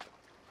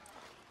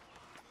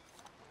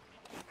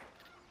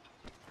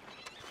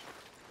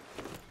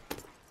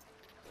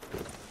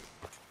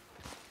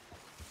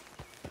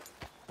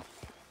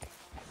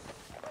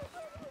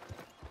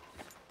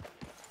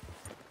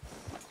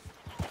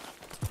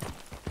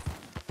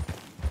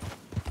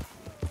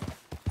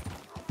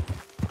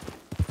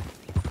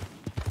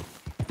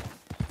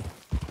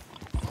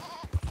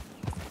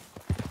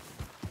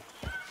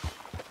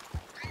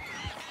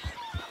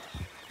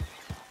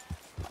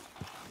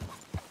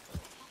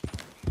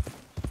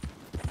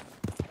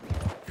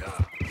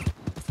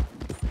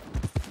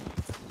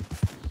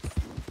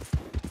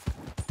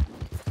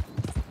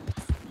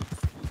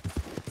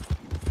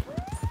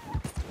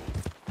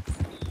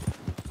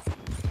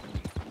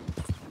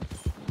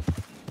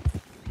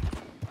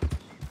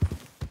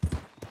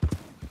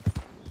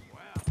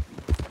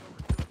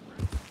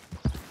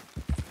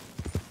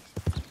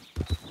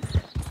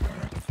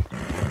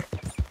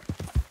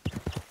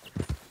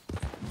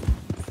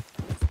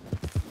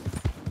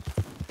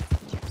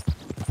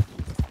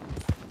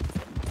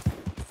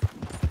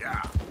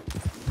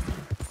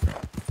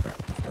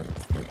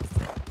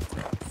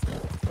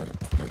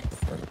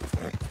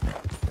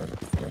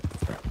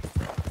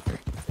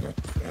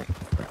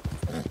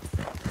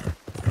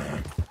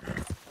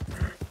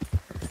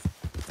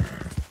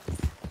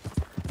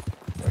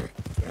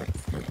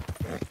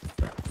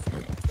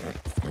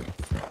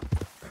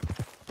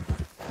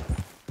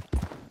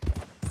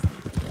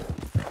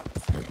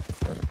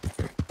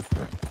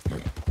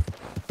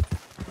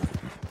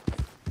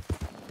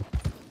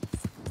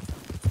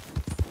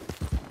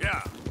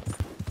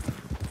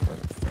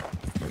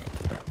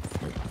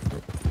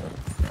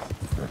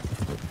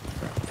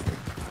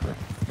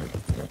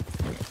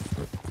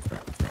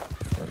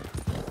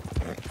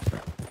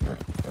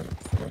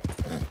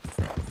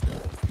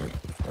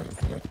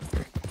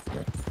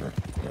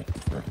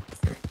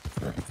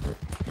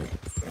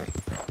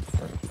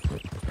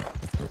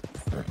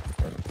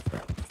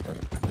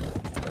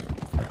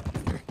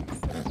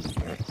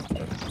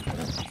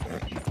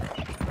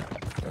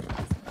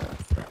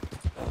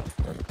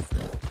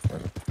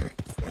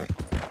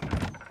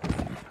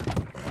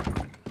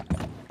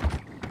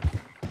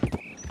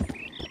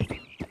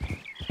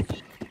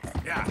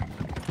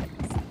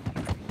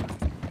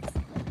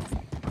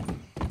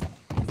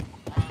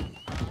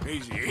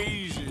 Easy,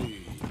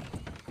 easy.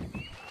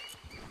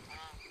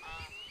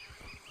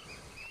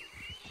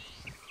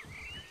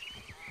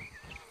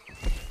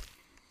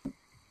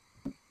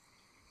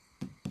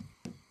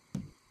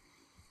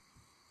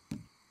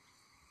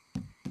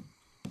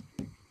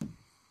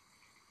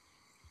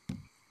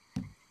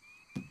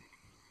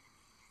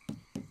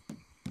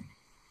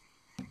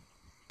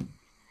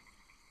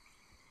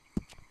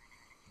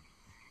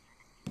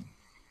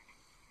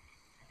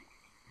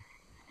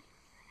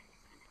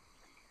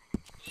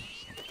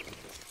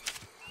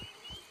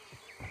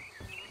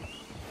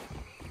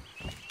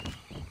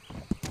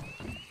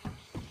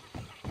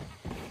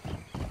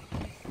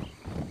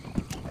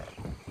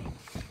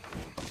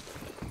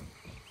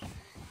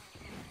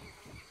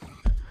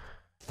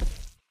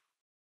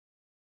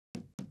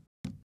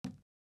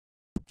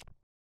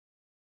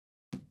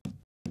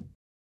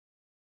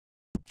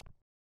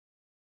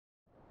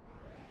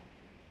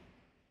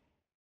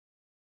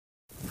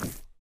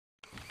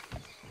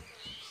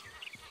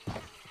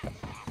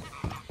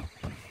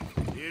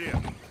 Get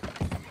him.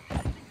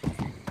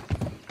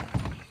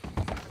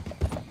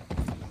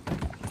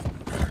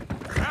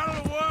 Out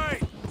of the way!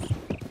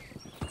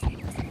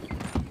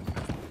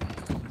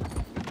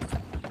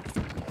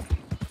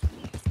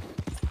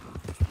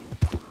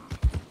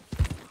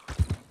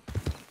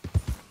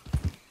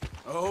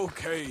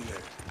 Okay there.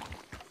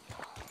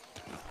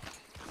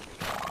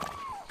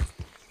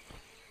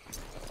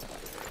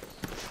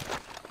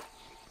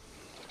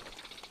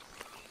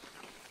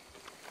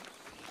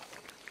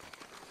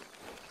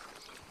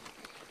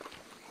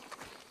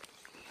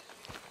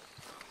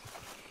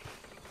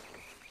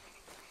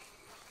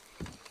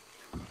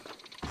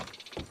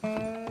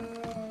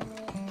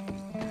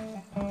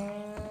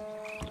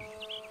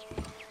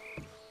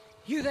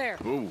 You there?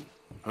 Oh,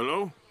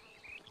 hello?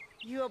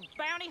 You a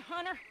bounty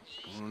hunter?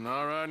 Well,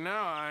 not right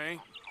now, I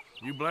ain't.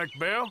 You Black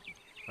Belle?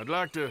 I'd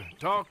like to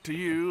talk to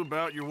you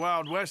about your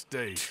Wild West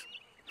days.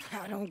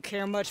 I don't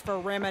care much for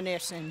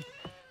reminiscing.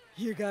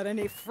 You got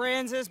any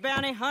friends as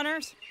bounty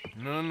hunters?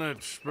 None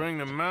that spring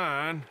to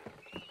mind.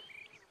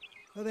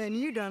 Well, then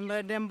you done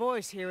led them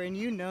boys here and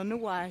you none the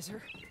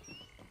wiser.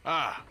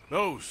 Ah,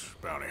 those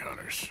bounty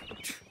hunters.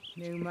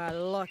 Knew my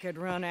luck had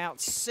run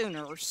out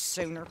sooner or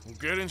sooner. Well,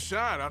 get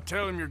inside. I'll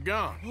tell him you're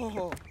gone.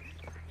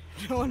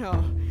 Oh,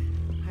 no.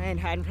 I ain't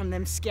hiding from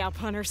them scalp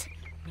hunters.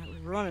 Not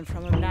running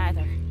from them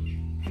neither.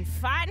 And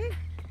fighting?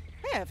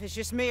 Yeah, if it's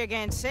just me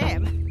against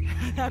them,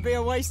 that'd be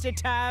a waste of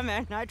time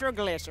and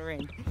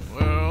nitroglycerin.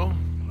 Well,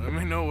 let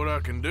me know what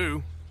I can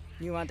do.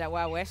 You want that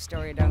Wild West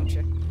story, don't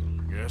you?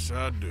 Yes,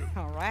 I do.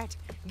 All right.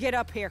 Get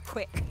up here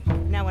quick.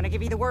 Now, when I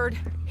give you the word,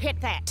 hit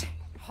that.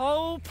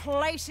 Whole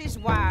place is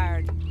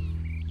wired.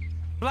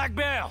 Black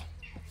Belle,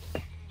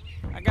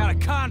 I got a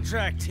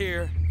contract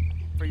here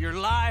for your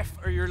life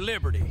or your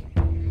liberty.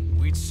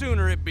 We'd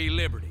sooner it be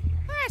liberty.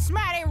 That's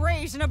mighty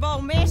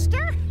reasonable,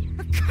 mister.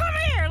 Come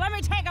here, let me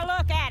take a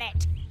look at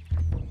it.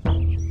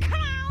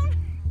 Come on.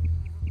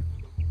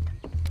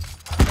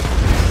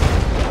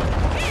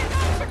 Here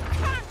goes your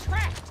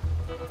contract.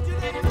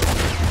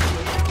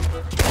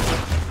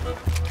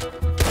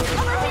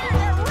 Over here,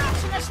 they're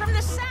rushing us from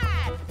the side.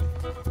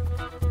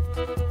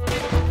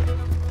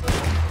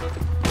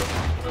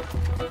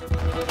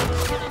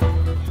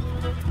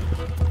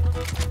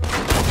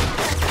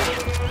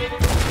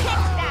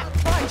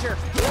 You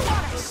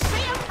want to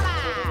see him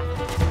fly?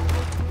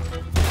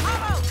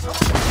 Almost!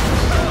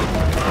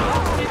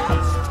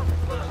 Almost!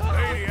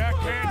 Lady, I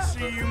can't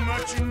see you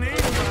much in need of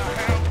my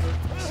help.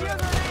 Sugar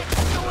that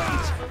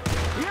sweet!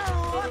 You're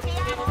lucky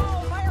I'm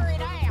all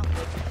buried out!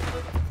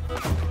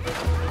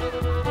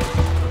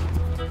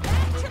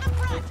 Back to the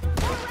front!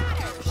 More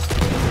riders!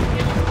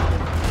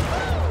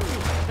 Woo!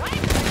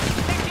 I'm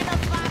expecting a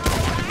fight, all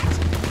right!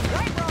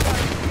 They brought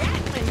a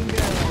Gatling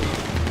gun!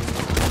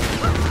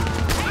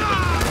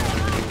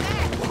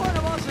 One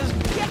of us is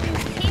getting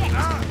hit.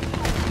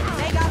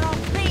 They got a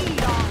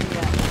bead on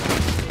you.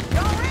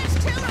 Don't rest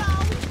too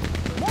long.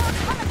 More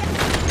coming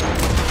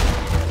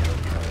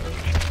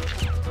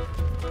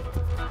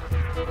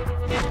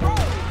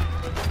Roll.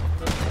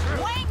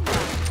 Wing.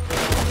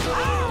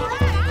 All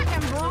right, I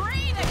can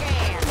breathe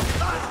again.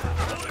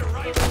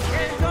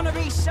 There's gonna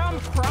be some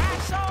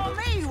price on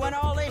me when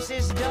all this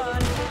is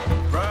done.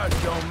 Price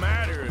don't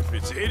matter if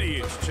it's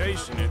idiots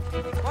chasing it.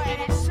 Well,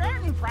 at a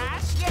certain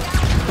price, you don't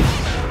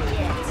get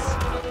idiots.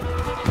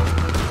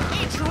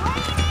 It's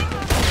raining!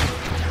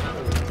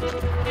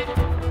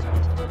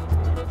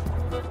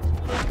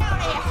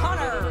 Bounty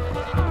hunter!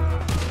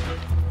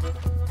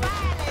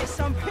 Finally,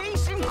 some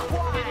peace and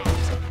quiet.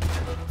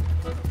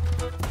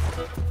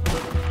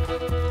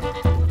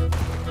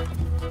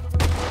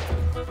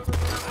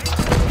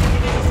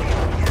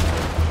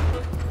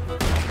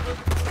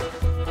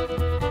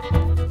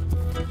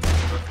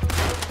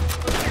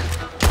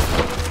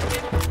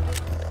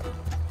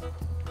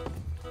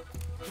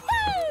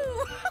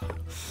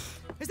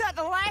 Is that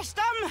the last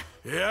of them?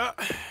 Yeah.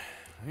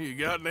 You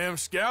got them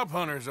scalp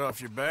hunters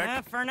off your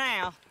back. For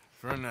now.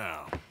 For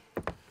now.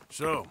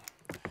 So,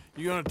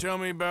 you gonna tell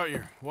me about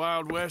your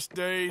Wild West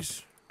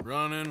days?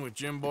 Running with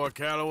Jim Boy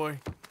Calloway?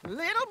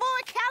 Little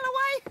boy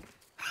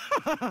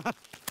Calloway?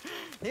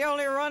 The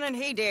only running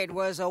he did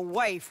was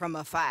away from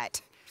a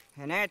fight.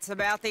 And that's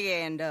about the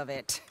end of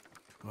it.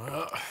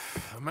 Well,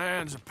 the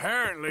man's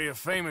apparently a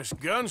famous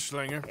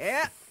gunslinger.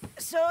 Yeah,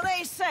 so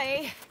they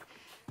say.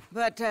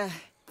 But,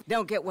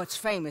 don't get what's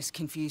famous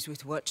confused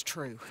with what's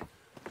true.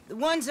 The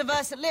ones of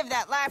us that lived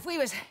that life, we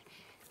was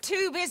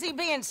too busy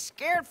being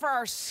scared for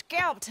our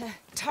scalp to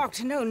talk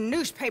to no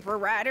newspaper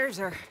writers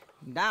or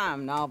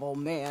dime novel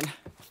men.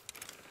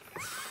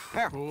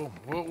 Well,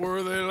 what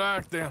were they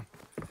like then?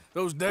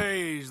 Those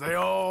days they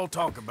all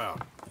talk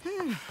about.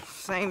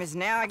 Same as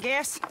now, I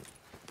guess.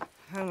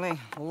 Only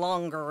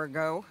longer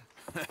ago.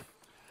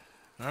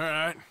 All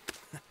right.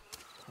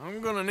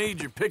 I'm gonna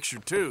need your picture,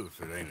 too,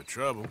 if it ain't a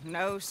trouble.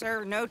 No,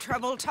 sir, no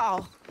trouble at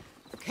all.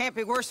 Can't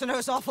be worse than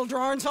those awful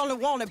drawings on the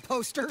wanted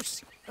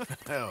posters.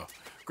 Hell,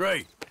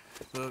 great.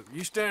 Look,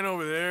 you stand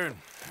over there and...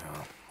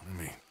 let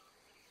me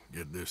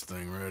get this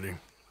thing ready.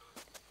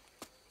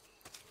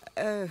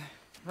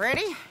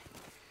 Ready?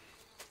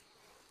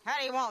 How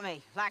do you want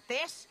me? Like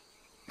this?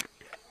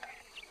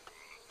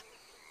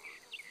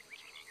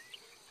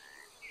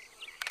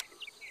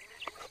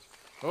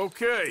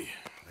 Okay,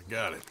 I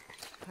got it.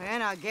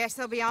 Then I guess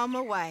I'll be on my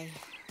way.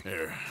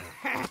 There.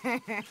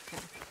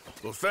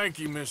 Well, thank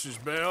you,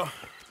 Mrs. Bell.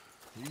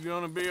 You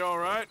gonna be all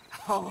right?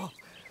 Oh,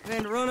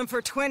 been running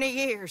for 20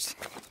 years.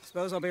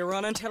 Suppose I'll be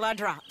running till I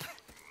drop.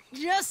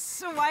 Just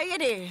the way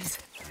it is.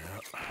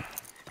 Yeah.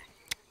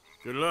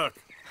 Good luck.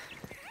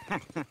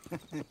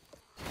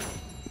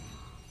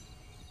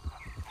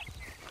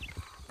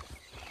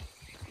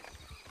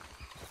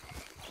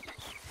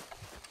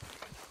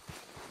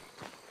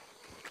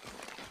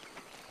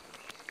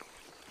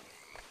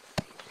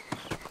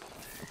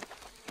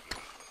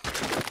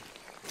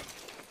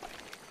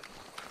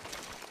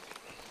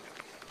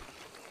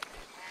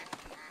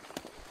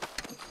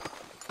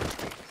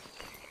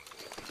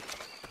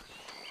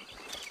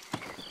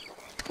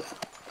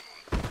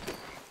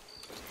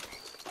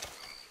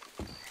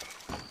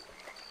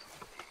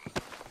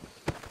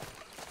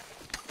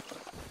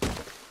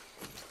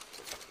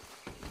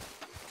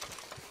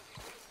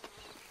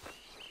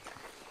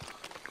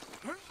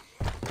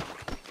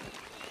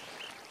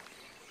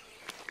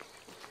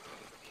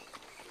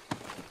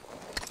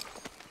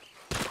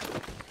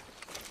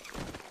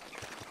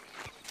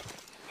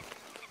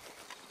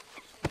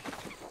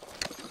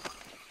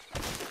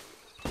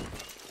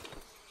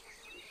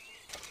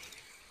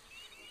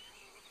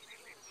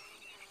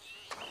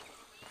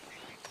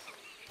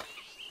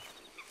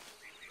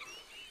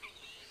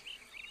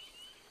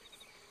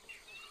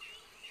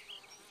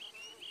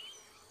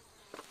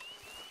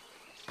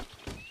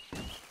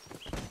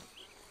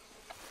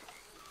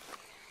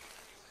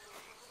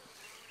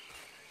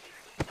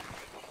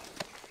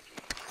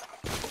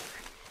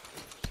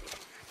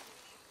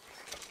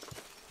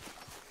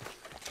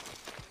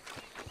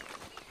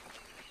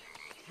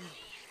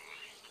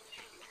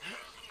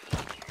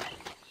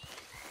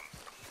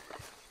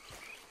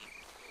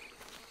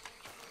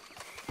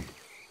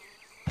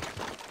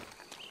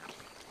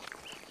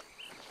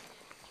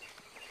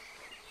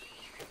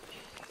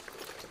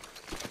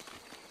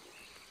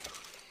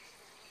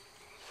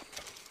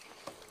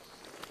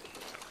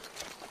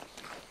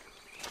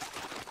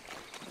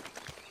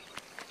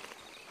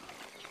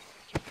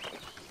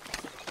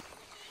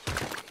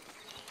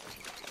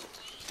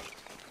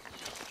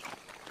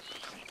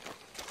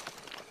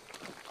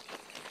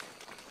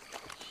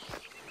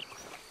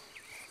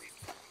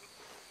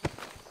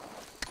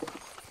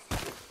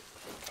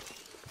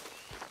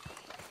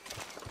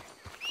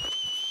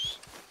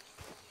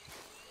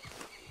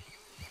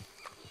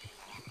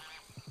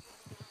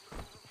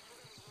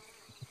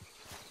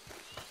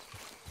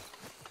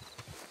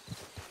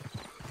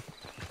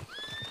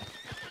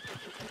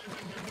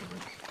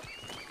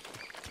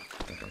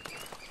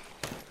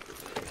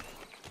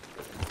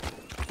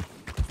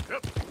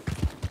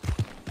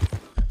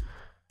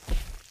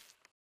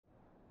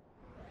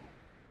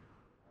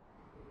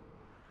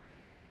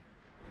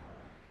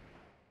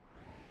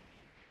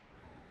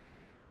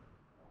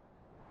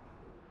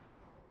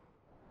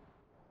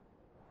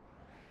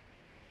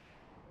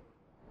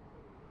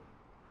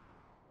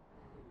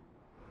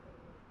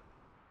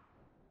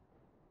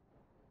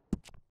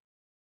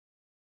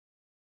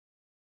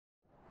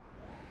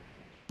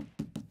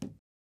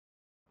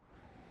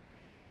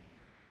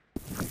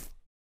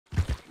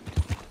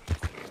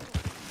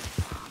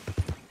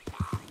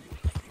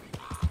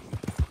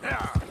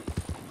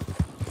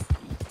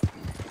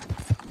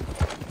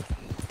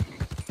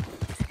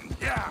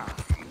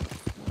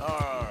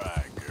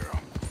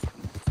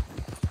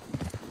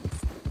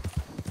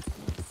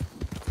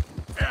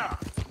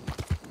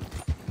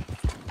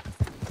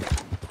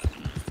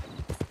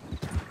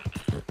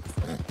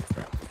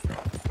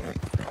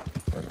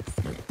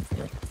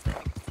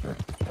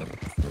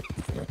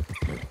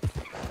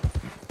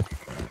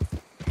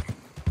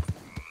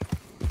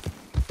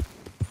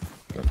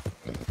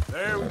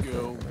 There we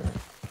go.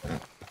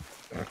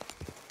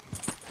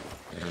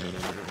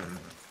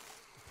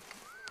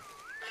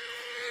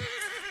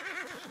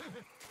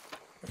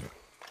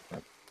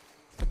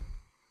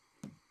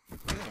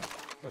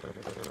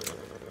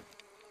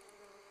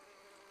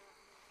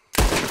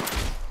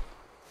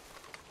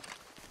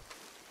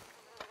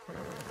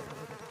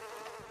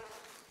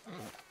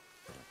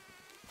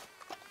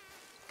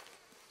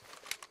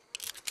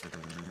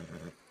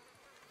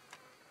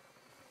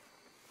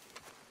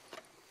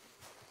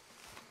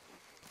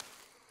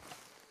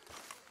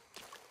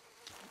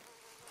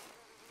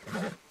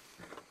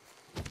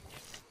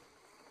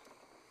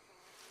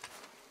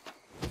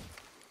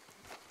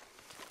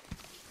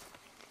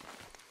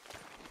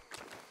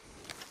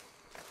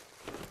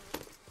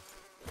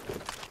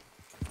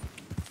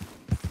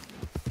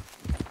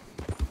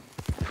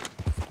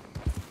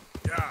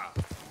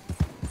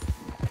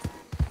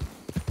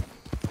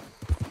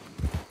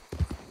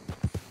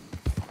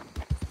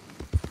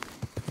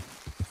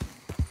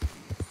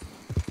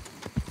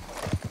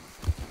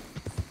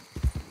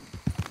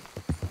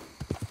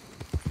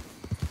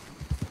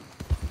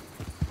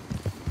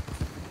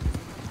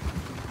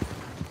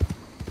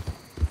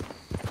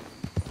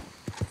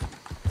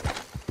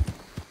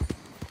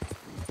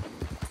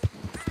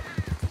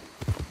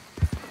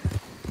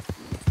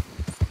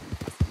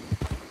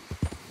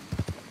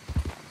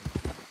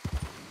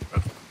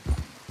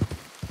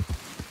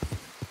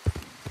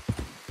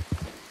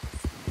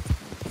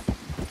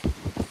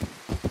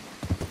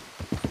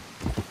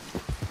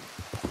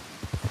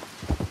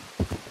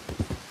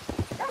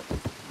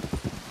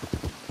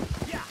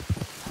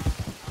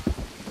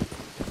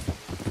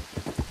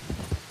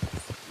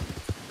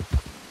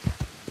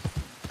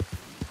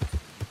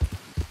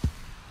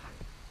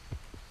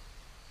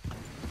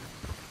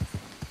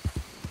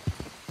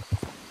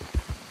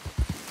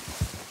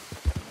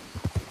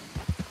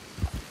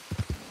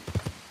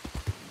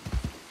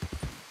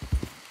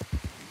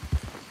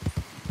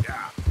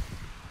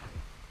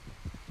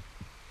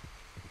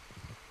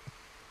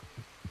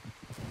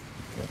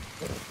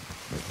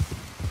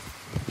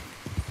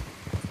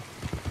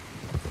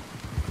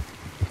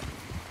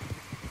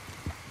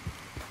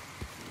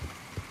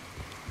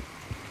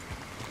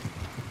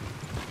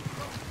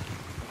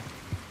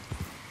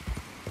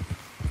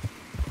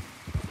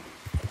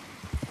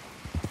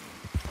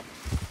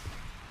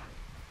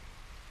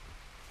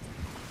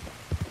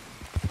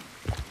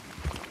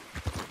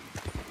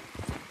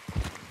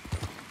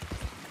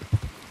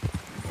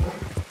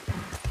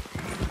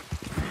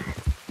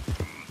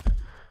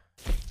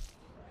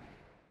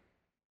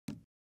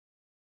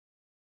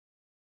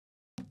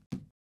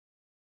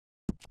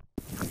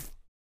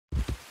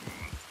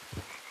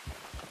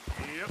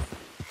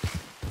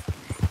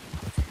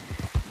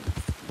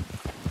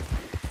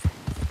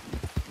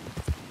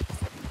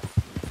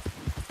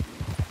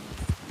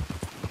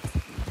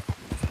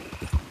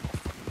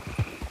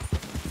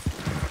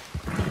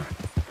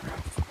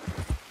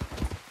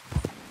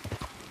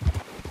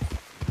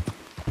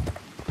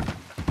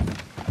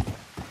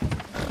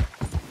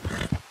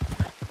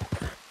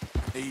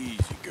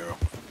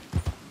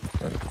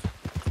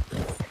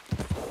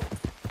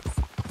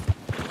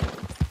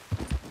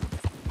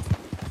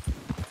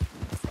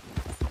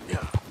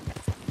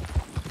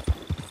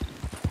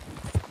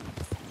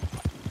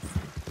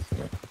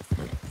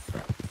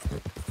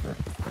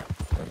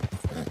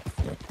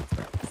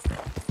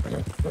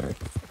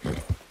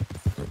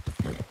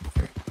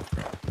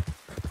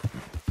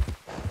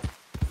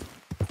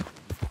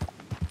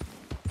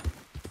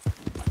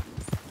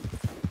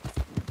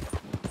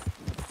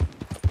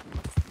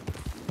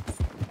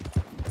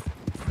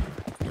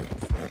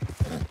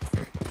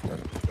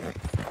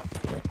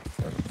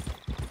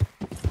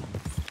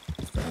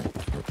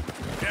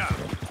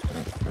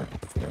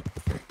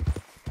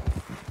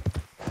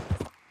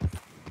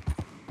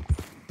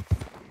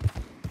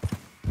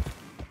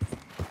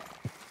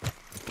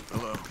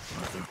 Hello,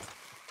 Arthur.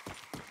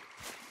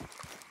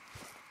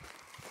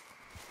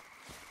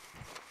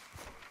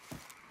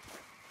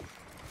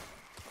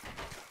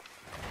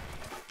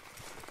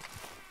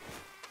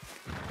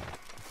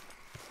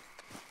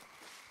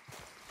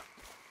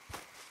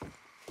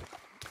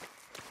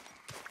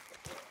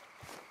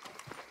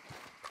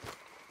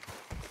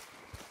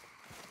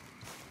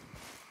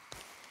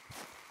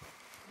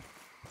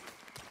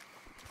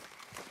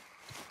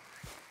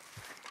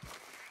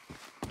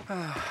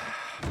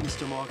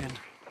 Mr. Morgan.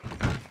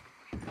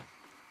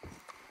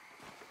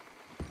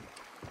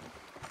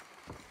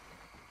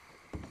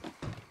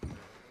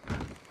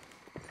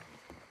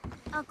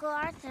 Uncle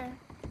Arthur.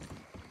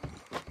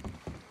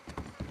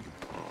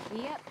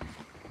 Yep.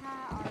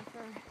 Hi,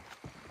 Arthur.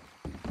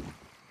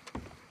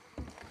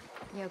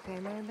 You okay,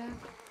 Marybeth?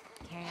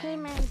 Karen. Hey,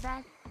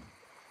 Marybeth.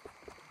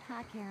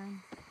 Hi,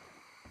 Karen.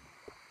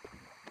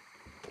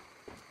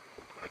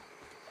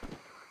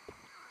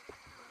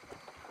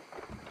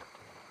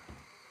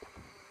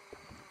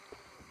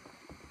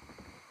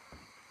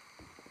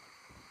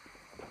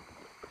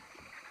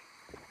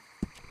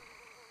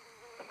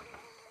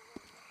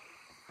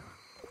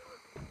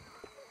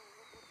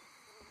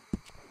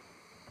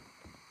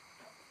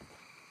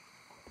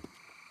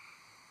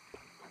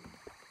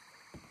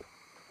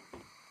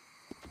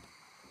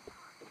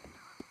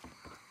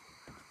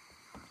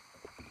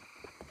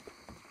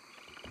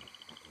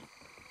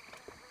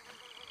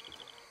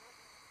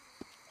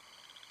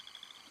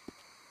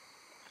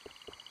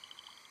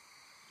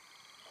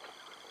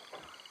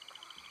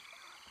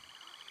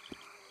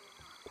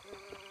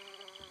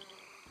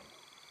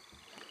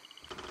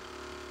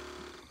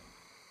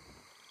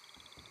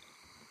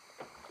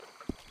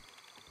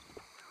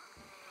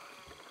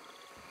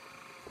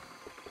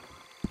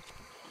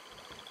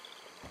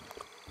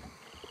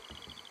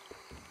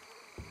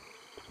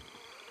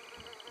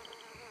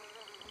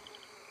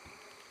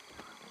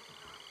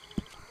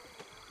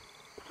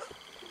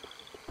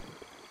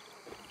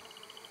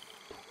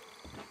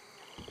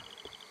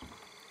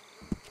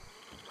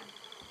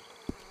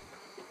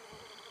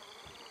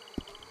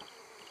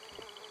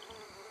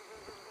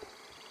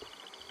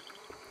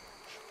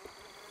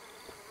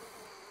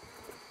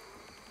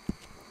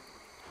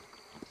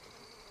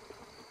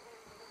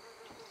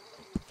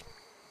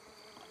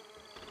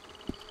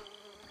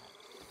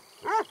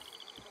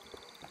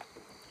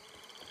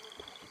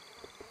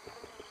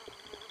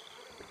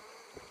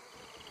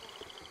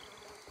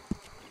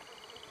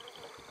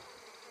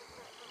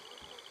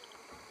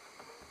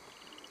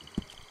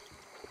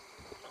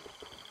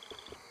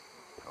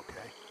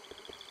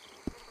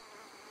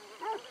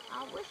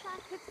 I wish I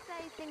could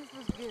say things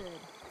was good.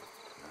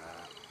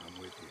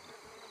 I'm with you.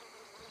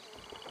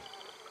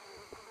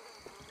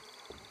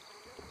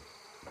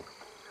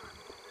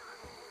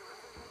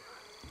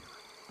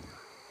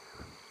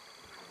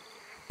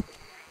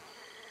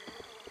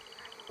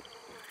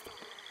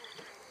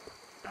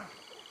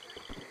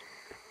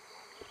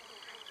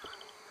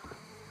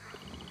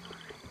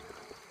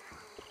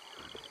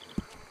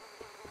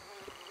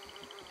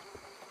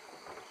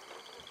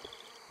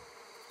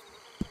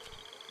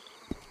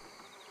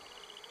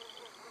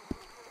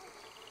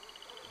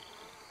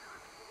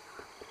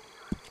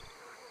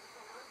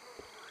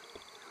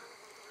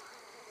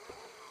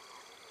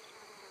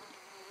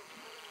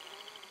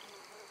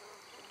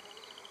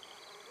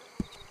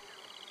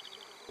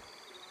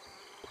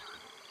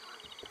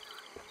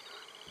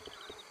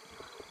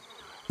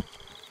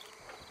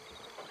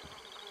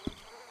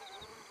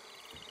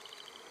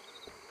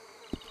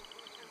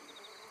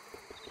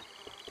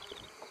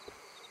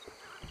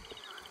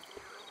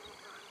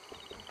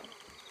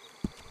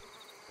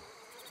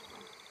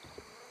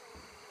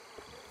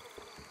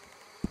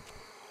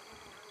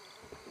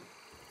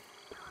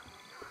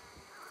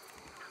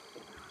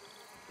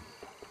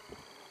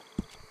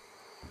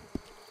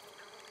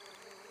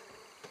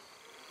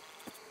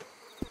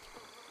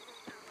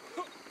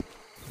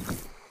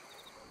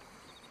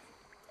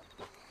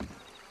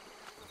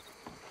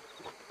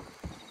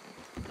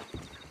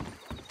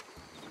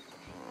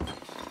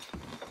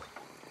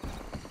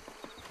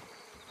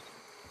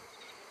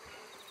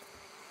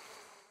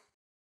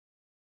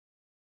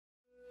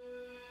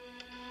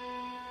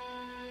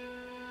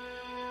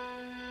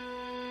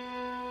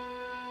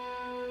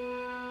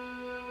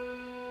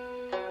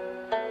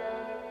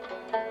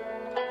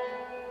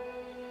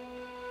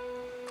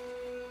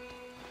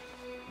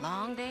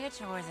 Long day of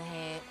chores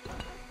ahead.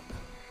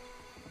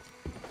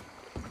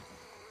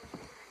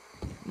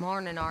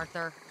 Morning,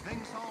 Arthur.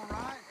 Things all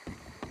right?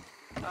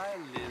 I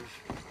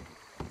live.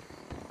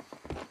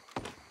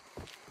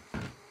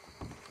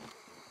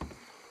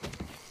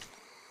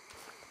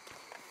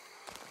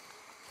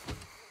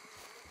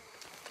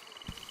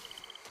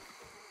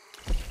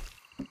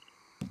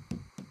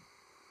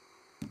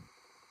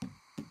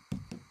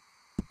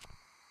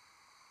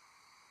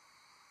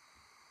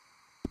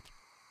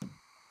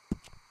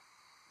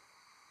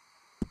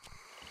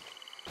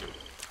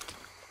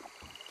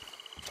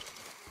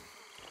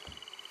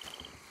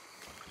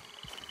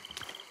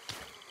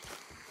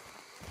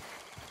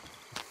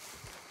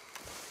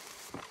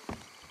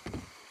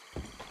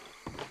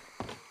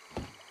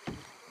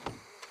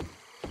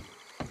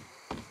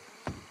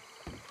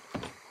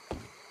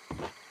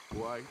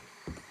 white,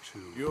 2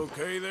 You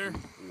okay there?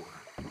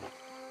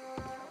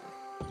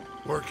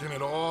 Working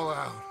it all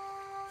out.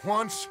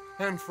 Once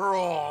and for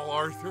all,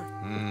 Arthur.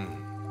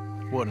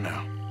 What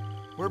now?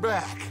 We're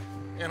back,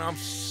 and I'm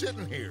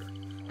sitting here,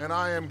 and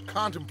I am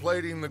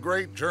contemplating the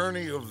great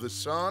journey of the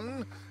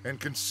sun and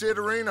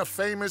considering a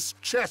famous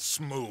chess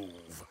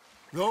move.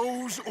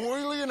 Those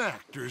oily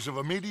enactors of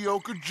a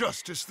mediocre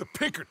justice, the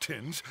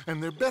Pinkertons,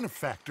 and their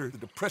benefactor, the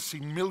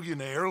depressing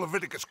millionaire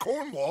Leviticus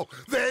Cornwall,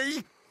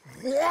 they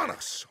want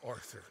us,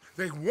 Arthur.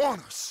 They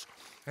want us.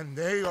 And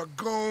they are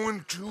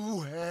going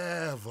to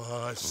have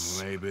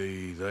us.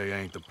 Maybe they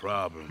ain't the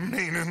problem.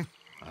 Meaning?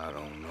 I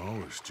don't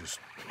know, it's just...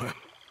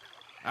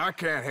 I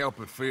can't help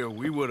but feel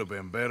we would have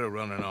been better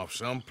running off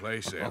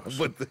someplace else.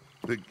 But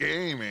the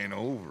game ain't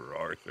over,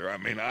 Arthur. I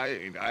mean,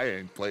 I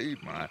ain't played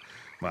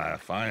my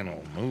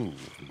final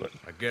move, but...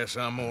 I guess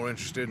I'm more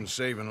interested in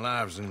saving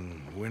lives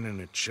than winning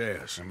at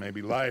chess. And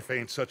maybe life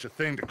ain't such a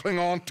thing to cling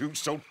on to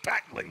so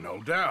tightly.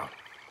 No doubt.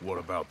 What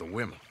about the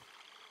women?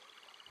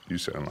 You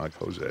sound like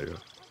Hosea.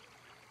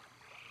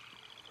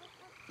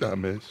 I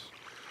miss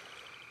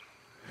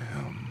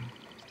him.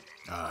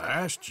 I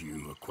asked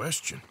you a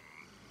question.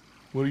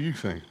 What do you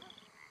think?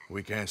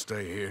 We can't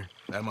stay here.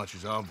 That much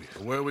is obvious.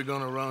 Where are we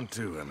gonna run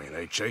to? I mean,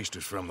 they chased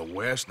us from the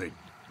west. They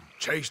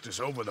chased us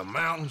over the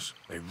mountains.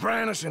 They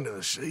ran us into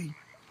the sea.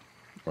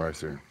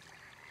 Arthur,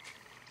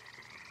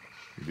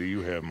 do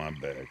you have my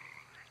back?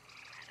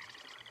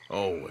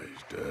 Always,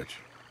 Dutch.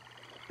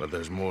 But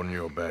there's more than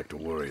your back to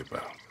worry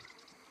about.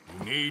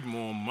 We need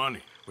more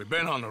money. We've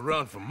been on the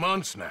run for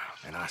months now,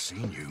 and I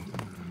seen you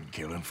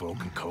killing folk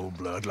in cold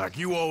blood like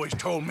you always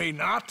told me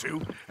not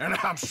to. And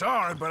I'm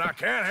sorry, but I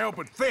can't help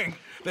but think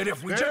that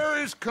if we There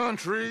is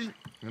country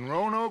in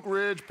Roanoke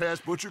Ridge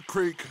past Butcher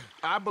Creek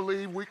I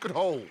believe we could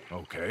hold.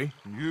 Okay.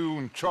 You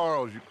and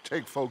Charles, you could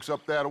take folks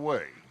up that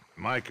way.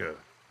 Micah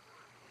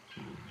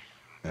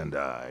and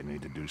I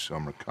need to do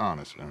some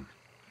reconnaissance.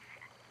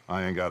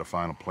 I ain't got a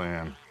final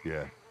plan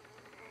yet.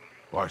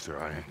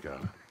 Arthur, I ain't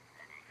got it.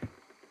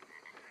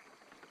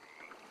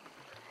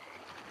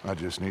 I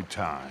just need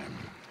time.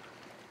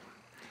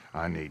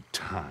 I need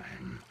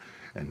time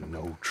and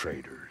no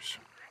traitors.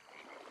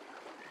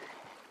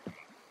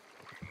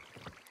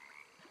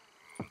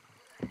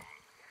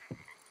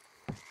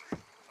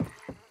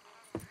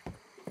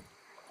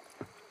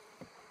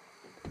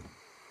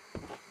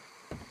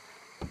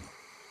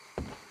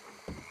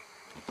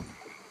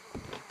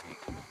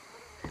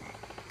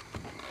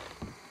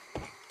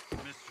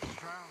 Mr.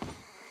 Strauss.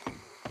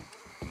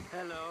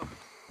 Hello.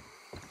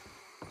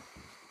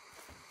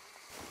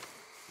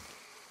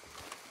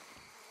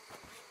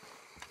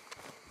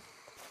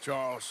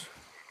 Charles,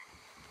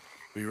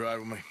 be right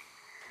with me.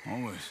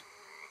 Always.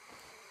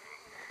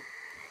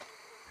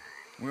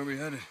 Where are we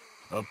headed?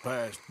 Up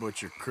past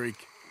Butcher Creek.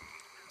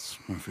 It's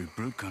Murphy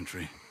Brute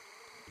country.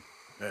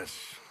 That's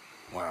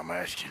why I'm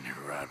asking you to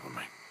ride with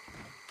me.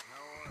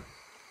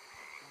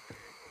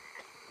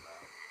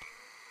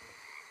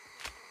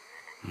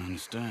 I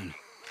understand.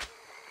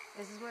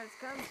 This is what it's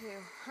come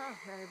to, huh,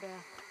 Mary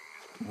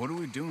Beth? What are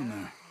we doing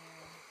there?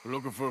 We're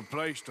looking for a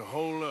place to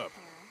hole up.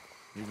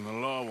 Even the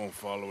law won't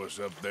follow us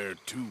up there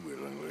too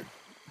willingly.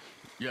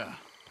 Yeah.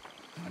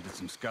 I did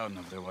some scouting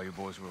up there while you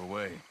boys were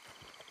away.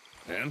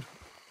 And?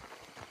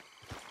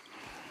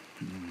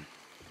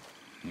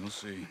 You'll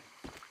see.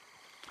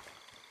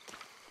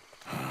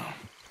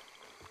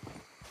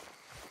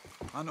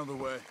 I know the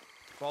way.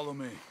 Follow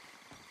me.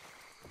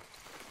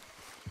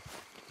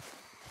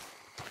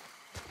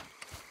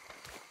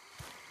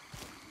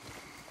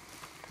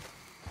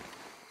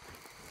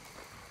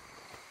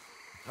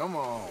 Come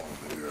on,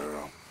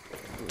 girl.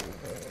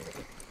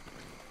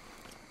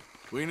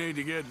 We need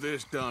to get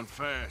this done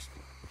fast.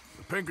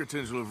 The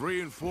Pinkertons will have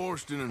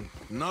reinforced in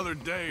another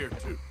day or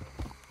two.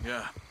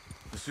 Yeah.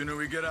 The sooner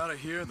we get out of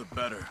here, the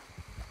better.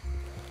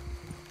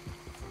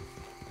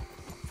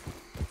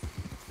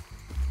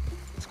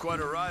 It's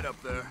quite a ride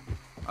up there.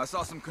 I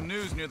saw some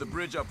canoes near the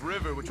bridge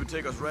upriver, which would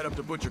take us right up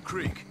to Butcher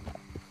Creek.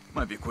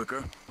 Might be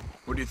quicker.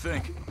 What do you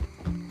think?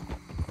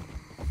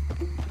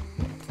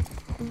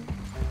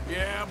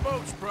 Yeah, a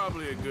boat's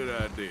probably a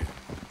good idea.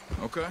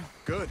 Okay,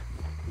 good.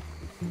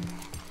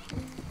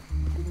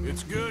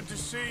 It's good to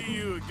see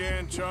you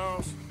again,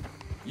 Charles.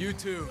 You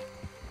too.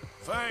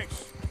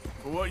 Thanks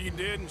for what you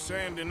did in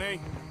Saint Denis.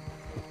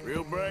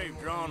 Real brave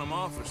drawing them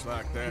off us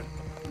like that.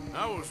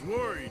 I was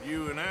worried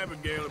you and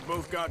Abigail had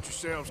both got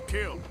yourselves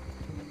killed.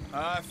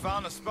 I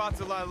found a spot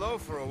to lie low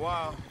for a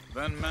while,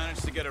 then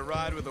managed to get a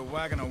ride with a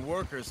wagon of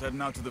workers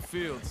heading out to the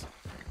fields.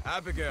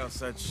 Abigail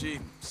said she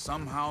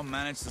somehow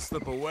managed to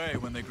slip away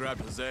when they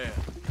grabbed Hosea.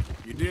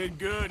 You did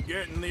good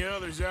getting the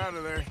others out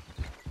of there.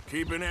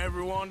 Keeping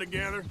everyone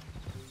together.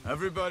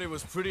 Everybody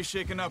was pretty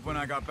shaken up when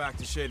I got back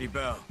to Shady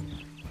Belle.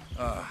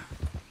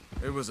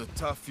 It was a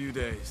tough few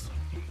days.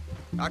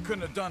 I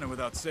couldn't have done it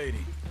without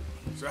Sadie.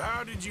 So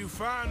how did you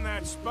find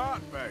that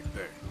spot back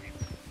there?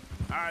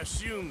 I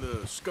assume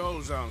the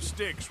skulls on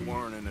sticks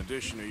weren't an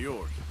addition of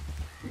yours.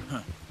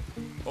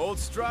 Old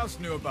Strauss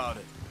knew about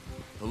it.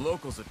 The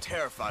locals are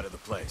terrified of the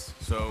place,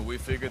 so we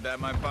figured that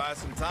might buy us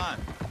some time.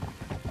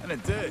 And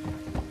it did.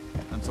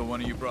 Until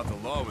one of you brought the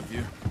law with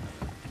you.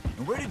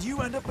 And where did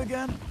you end up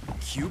again?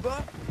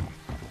 Cuba?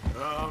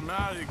 Oh,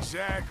 not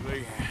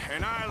exactly.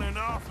 An island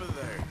off of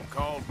there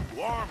called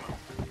Warma.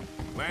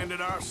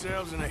 Landed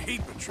ourselves in a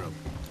heap of trouble.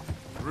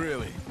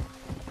 Really?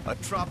 A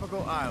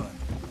tropical island?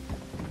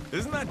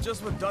 Isn't that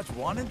just what Dutch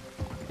wanted?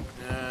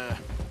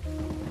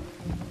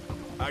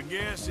 I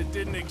guess it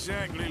didn't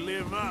exactly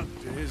live up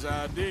to his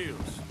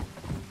ideals.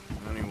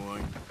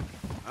 Anyway,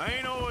 I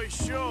ain't always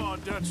sure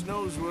Dutch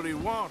knows what he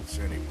wants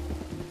anymore.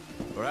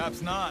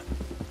 Perhaps not.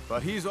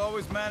 But he's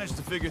always managed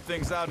to figure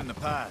things out in the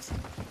past.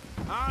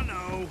 I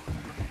know.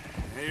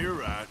 Yeah, you're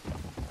right.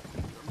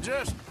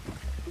 Just...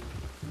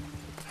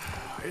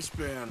 It's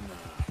been...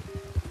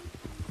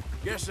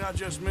 Guess I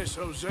just miss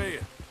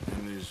Hosea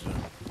and his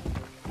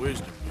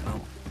wisdom, you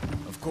know?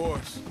 Of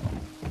course.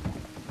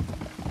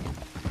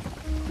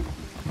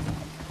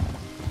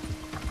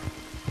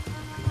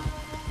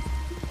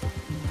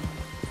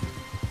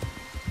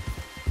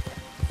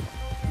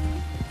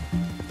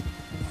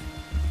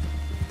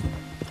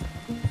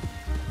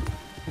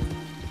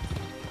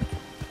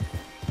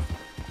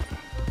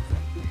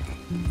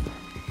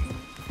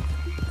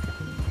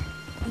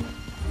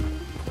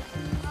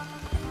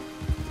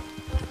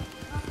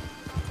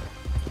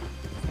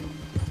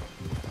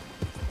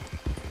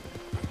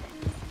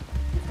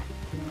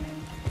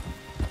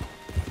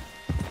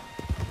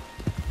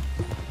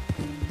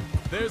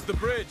 There's the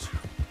bridge.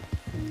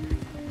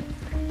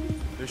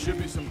 There should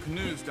be some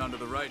canoes down to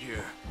the right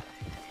here.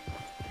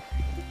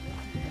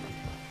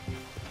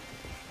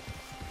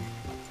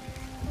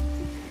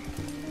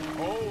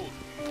 Hold.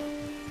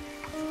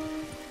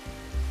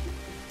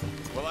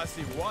 Well, I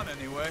see one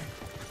anyway.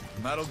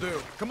 That'll do.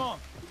 Come on.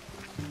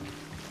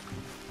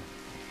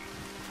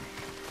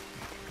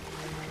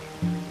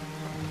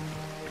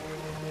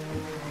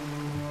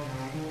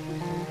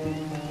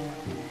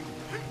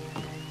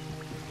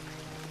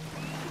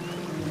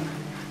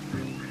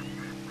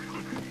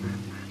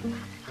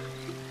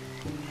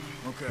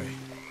 Okay.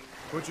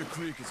 Butcher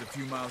Creek is a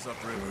few miles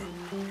upriver.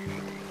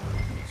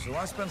 So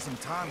I spent some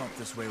time up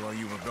this way while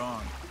you were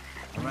gone.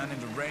 I ran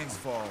into Rains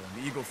Fall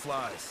and the Eagle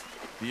Flies.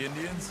 The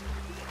Indians?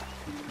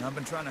 And I've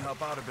been trying to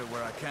help out a bit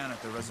where I can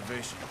at the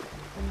reservation.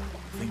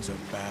 Things are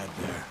bad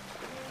there.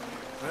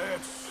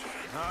 That's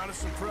not a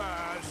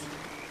surprise.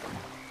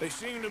 They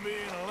seem to be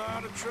in a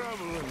lot of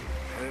trouble and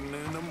heading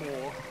into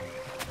more.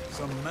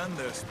 Some men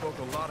there spoke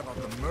a lot about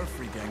the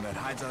Murphy gang that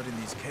hides out in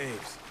these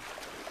caves.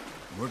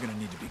 We're gonna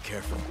need to be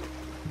careful.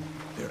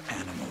 They're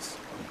animals.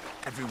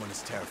 Everyone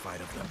is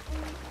terrified of them.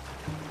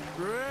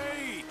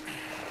 Great!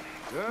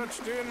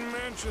 Dutch didn't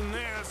mention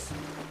this.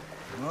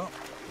 Well,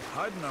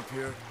 hiding up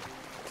here,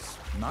 it's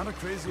not a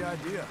crazy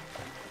idea.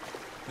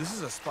 This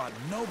is a spot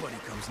nobody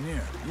comes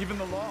near, even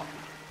the law.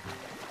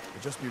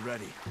 But just be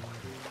ready.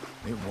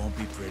 It won't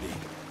be pretty.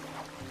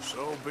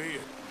 So be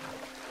it.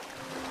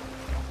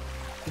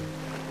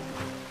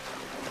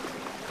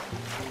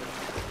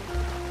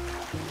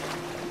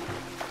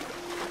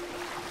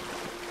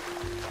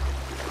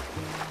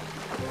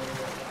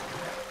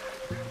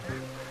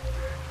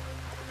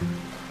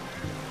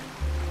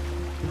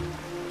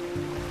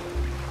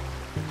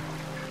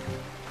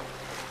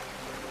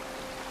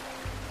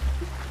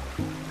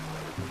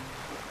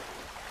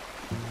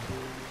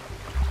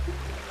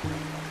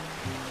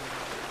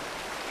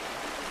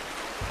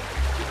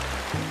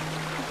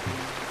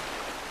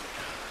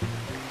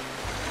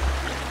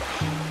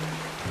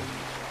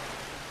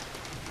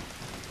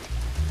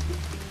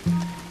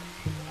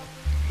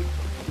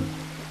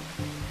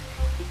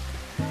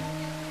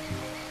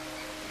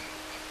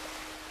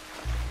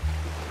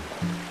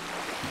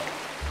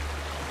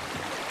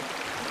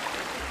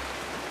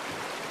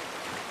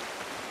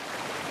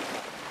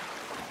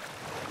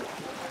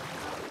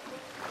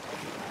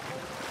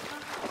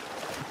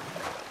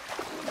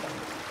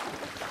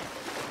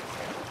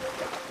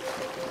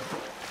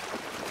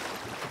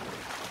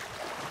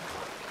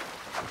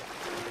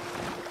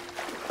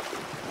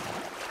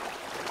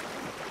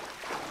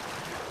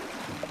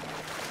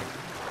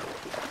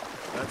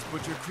 That's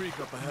Butcher Creek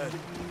up ahead.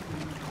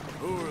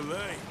 Who are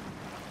they?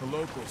 The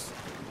locals.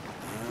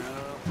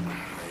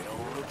 They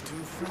don't look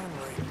too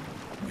friendly.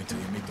 Wait till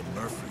you meet the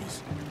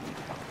Murphys.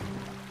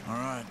 All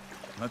right,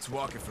 let's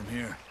walk it from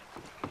here.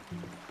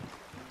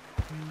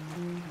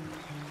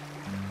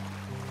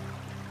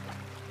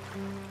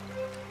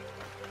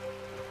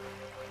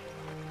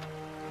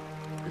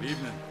 Good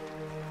evening.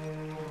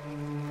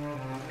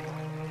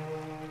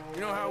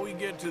 You know how we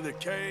get to the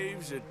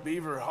caves at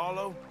Beaver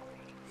Hollow?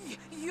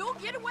 You'll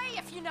get away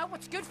if you know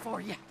what's good for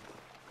you.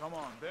 Come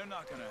on, they're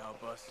not gonna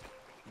help us.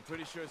 I'm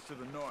pretty sure it's to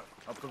the north,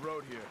 up the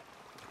road here.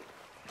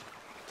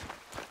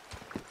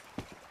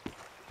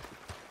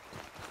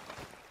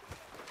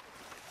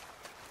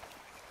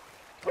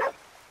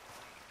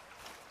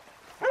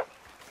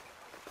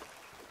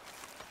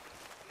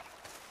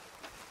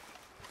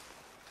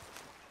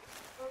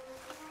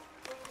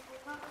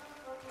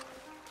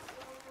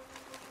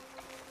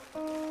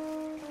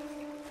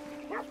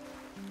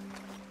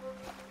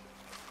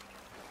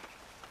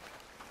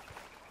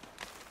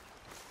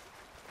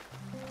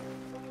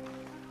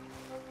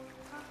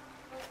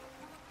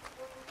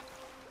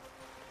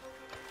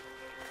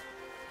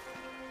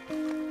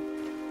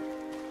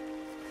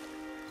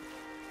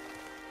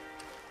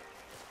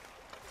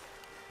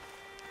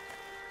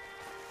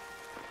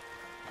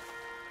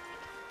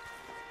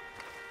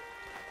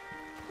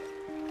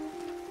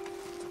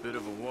 Bit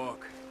of a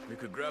walk. We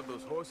could grab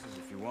those horses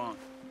if you want.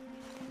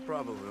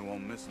 Probably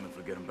won't miss them if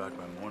we get them back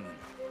by morning.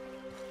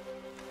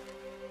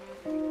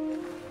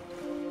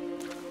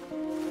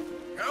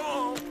 Come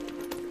on!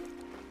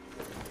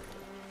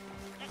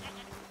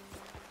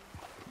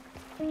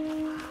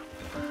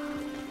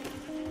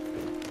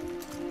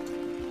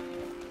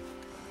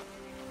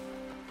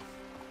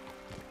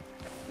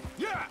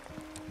 Yeah!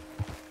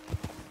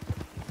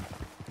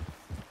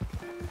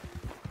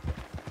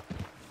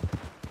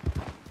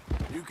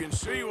 You can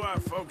see why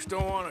folks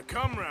don't want to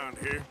come around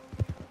here.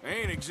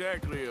 Ain't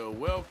exactly a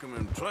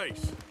welcoming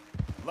place.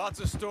 Lots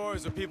of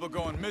stories of people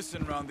going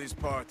missing around these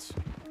parts.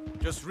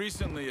 Just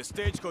recently, a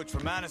stagecoach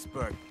from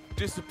Annesburg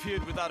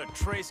disappeared without a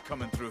trace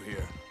coming through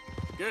here.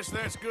 Guess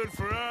that's good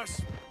for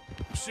us.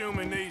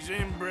 Assuming these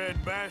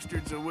inbred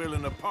bastards are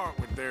willing to part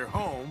with their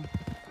home,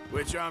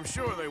 which I'm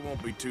sure they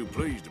won't be too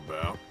pleased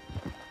about.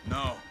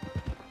 No.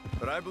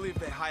 But I believe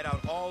they hide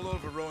out all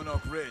over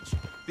Roanoke Ridge.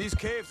 These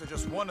caves are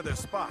just one of their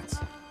spots.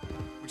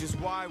 Which is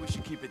why we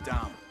should keep it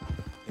down.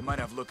 They might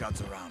have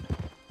lookouts around.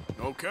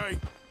 Okay.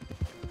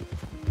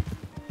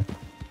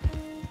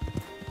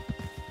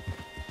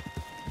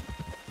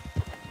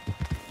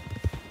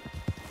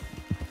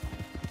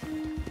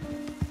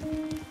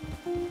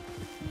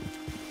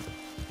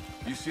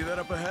 You see that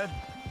up ahead?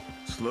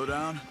 Slow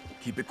down,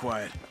 keep it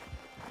quiet.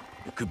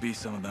 It could be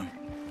some of them.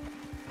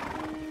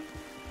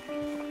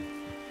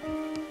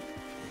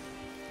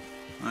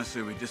 I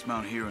say we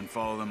dismount here and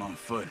follow them on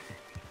foot.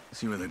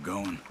 See where they're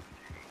going.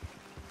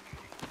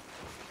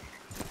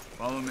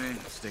 Follow me,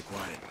 stay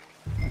quiet.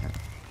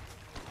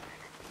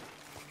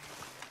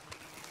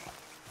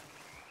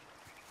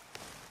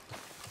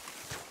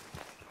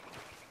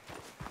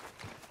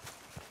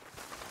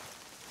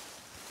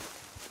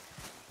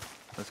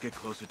 Let's get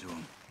closer to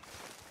him.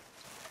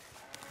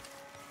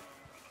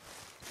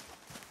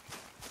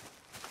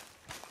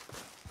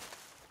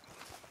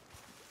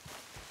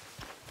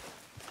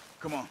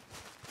 Come on,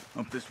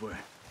 up this way.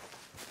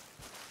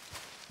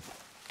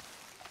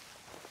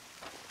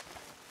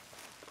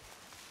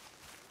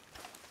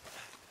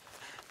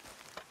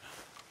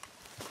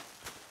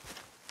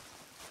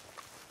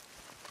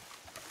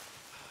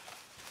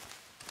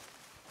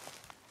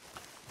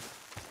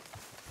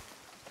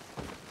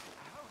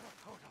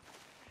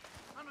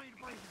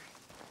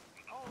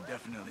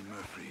 Definitely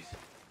Murphy's.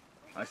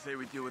 I say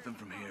we deal with them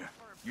from here.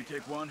 You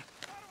take one,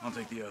 I'll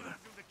take the other.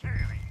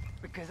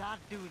 Because I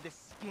do the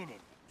skinning.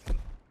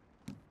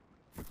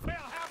 Well,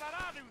 how about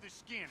I do the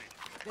skinning?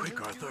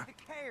 Quick, Arthur. The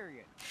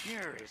carrying.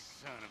 You're a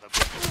son of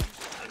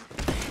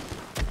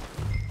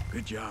a...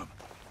 Good job.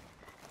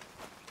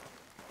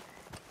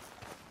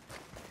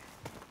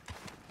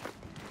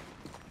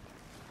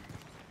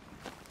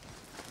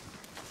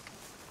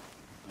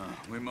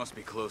 We must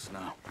be close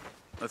now.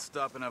 Let's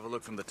stop and have a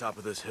look from the top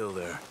of this hill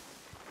there.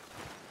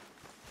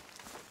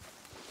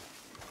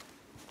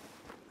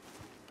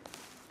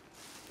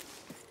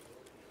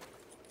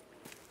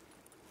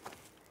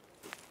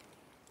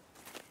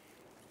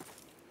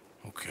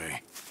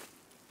 Okay.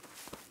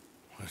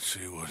 Let's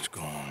see what's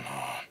going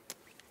on.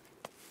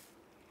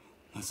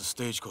 That's the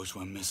stagecoach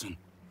we're missing.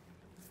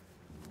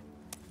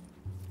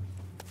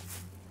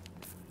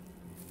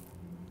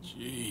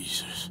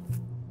 Jesus.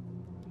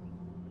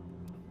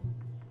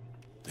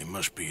 They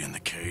must be in the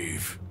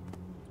cave.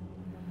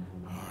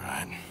 All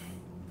right.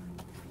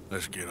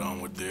 Let's get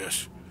on with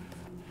this.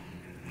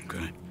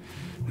 Okay.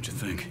 What you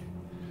think?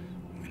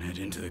 We can head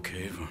into the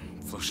cave or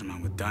flush them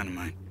out with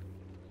dynamite?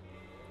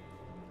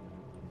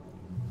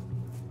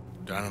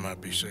 Dynamite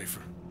be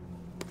safer.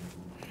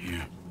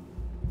 Yeah.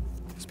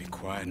 Let's be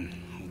quiet and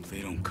hope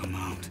they don't come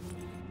out.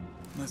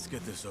 Let's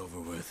get this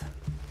over with.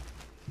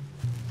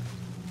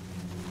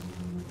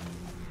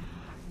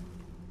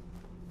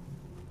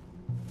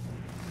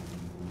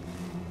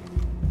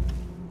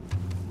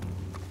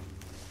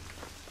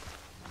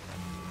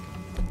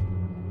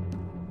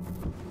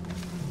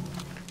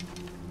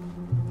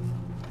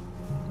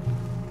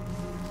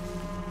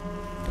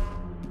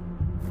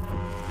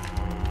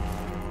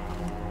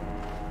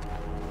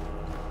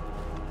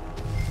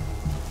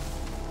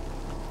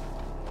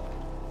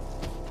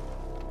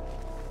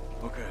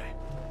 Okay.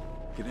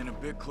 Get in a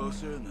bit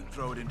closer and then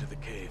throw it into the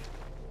cave.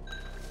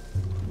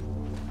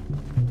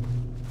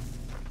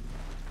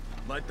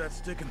 Light that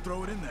stick and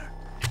throw it in there.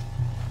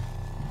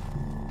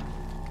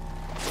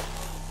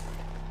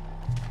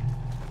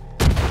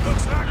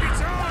 Looks like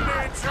it's on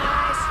there,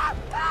 Charles!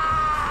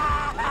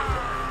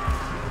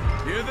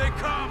 Here they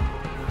come!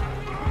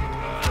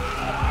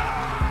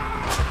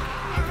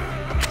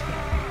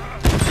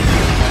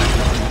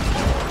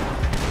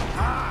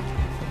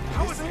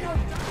 How was it?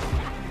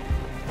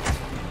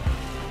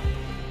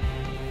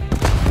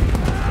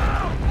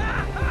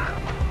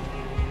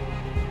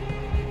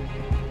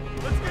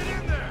 Let's get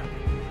in there!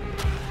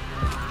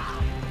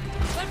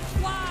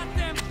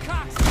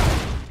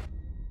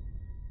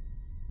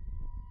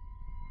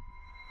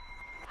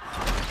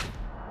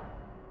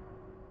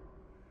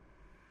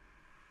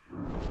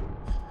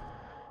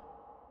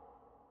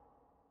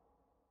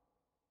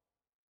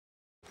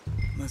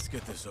 Let's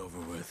get this over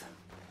with.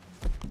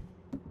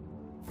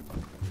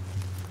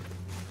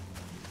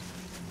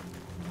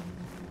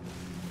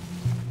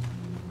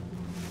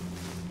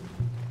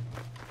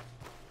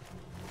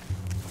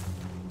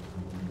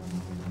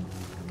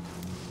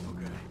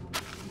 Okay.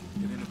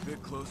 Get in a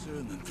bit closer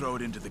and then throw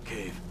it into the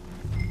cave.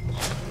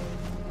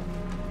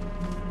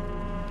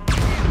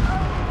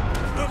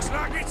 Looks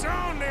like it's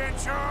on then,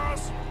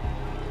 Charles.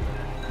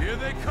 Here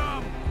they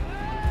come.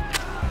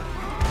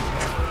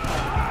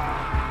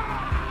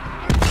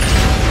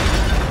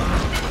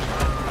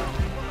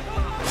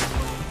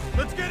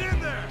 Let's get in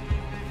there.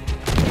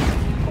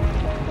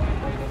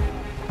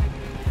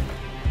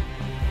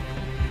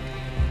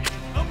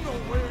 I'm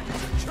gonna wear you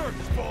to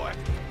church, boy.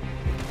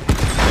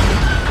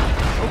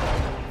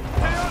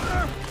 Hey,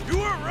 Arthur! You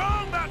were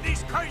wrong about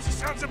these crazy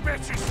sons of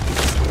bitches!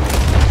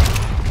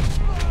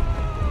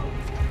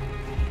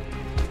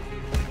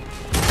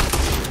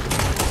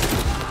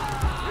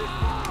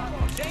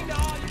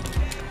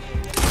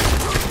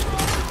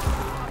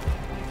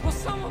 Will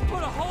someone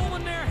put a hole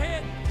in their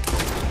head?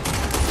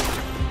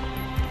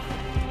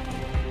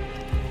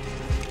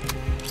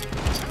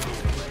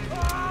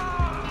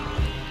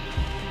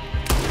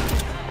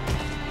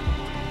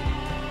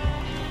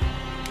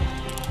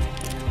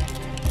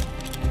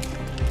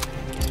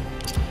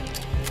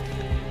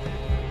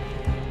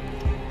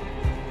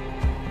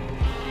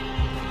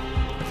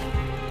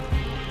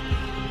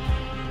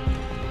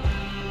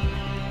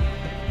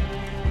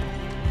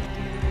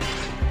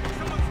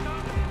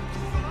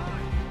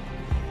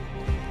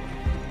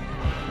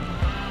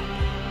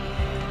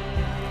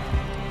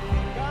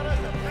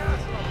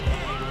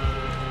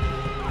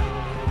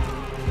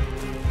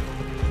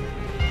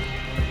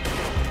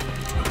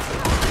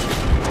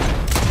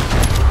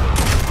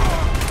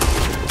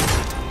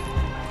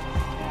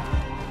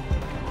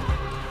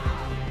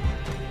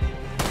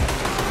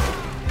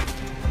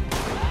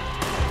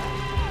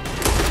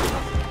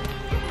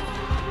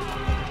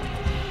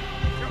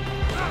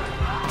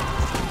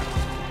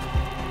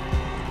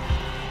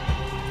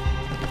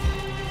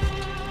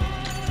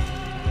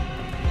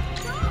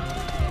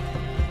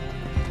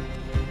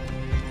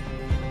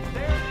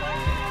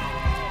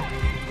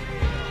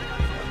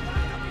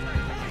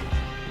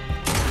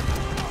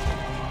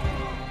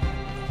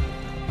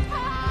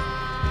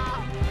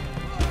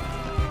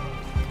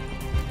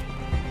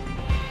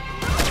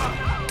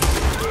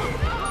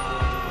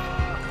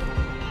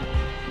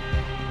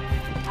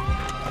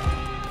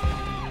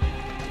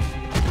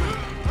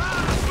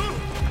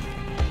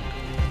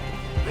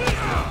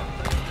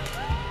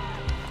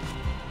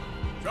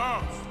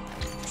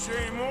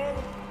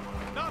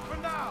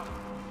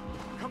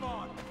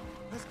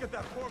 Get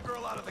that poor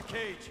girl out of the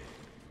cage.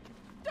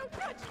 Don't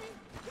touch me!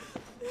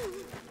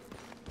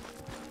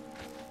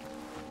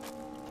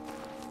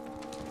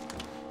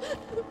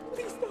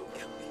 Please don't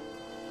kill me.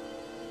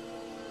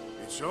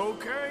 It's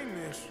okay,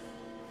 miss.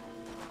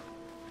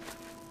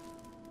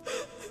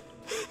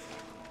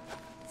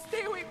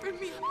 Stay away from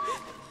me.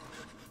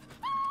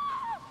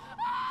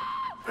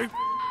 Hey.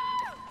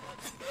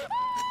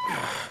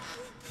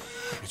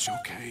 It's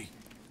okay.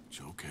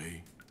 It's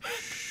okay.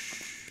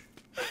 Shh.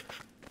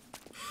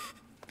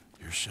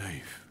 You're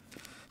safe.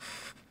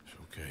 It's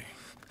okay.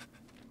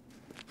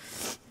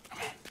 Come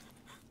on.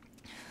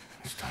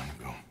 It's time to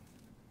go.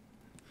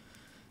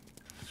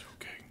 It's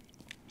okay.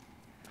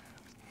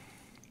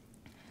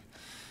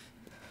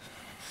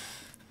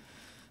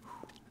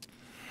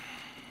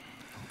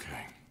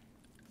 Okay.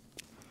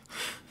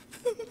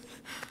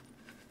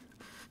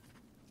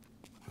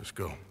 Let's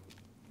go.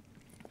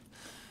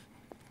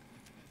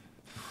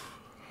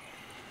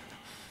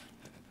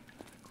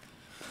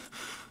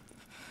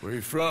 Where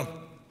you from?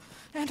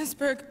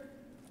 Annesburg.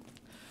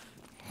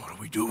 What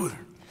do we do with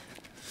her?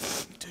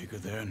 Take her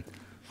there and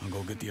I'll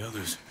go get the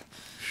others.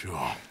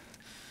 Sure.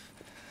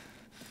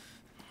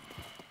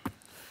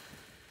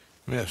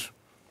 Miss,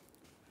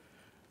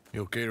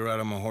 you okay to ride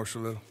on my horse a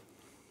little?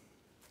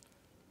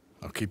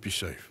 I'll keep you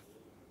safe.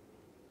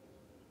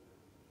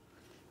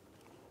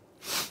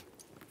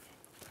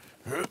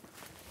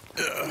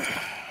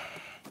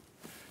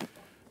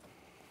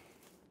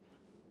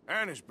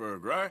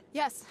 Annesburg, right?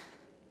 Yes.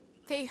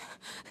 They...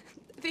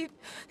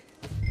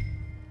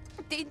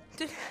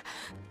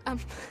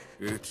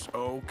 It's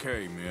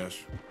okay,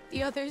 miss.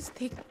 The others,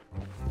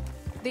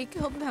 they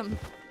killed them.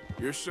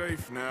 You're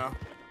safe now.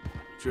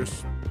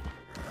 Just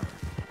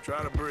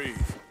try to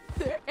breathe.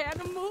 They're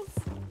animals.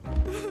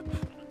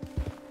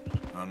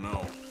 I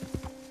know.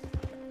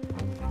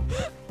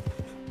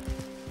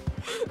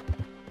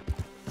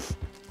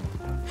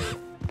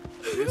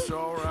 It's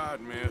all right,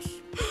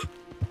 miss.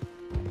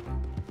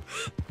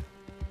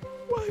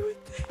 Why would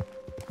they?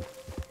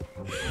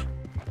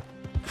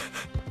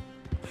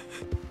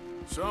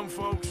 Some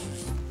folks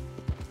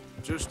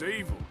just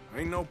evil.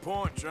 Ain't no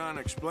point trying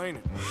to explain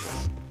it.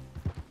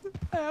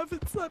 I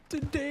haven't slept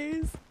in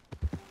days.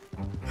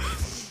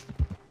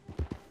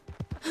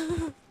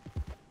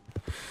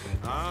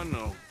 I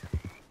know.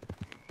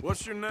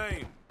 What's your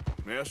name,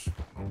 miss?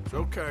 It's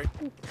okay.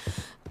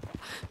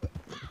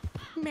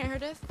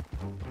 Meredith.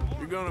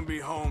 You're gonna be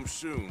home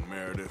soon,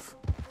 Meredith.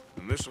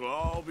 And this'll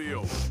all be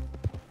over.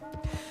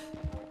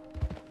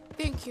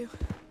 Thank you.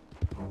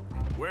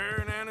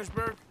 Where in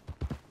Annesburg?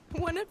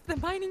 One of the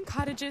mining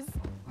cottages.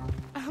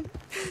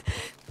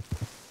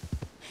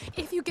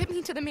 If you get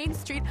me to the main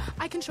street,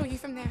 I can show you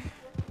from there.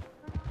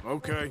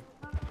 Okay.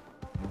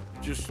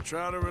 Just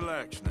try to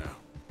relax now.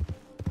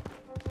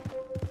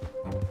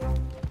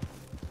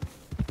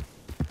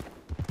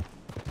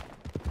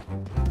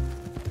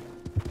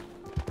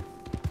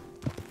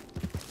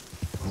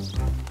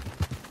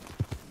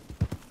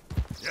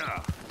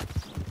 Yeah.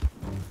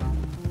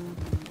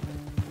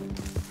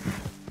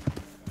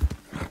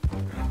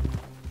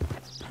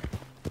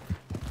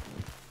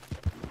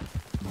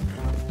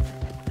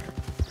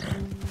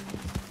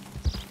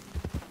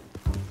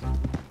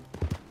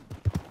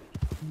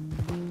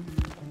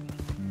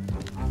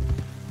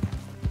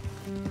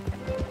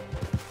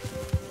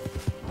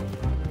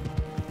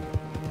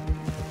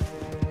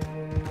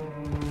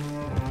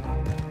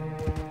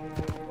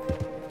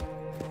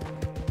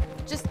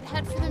 Just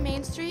head for the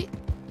main street.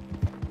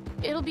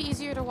 It'll be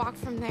easier to walk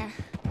from there.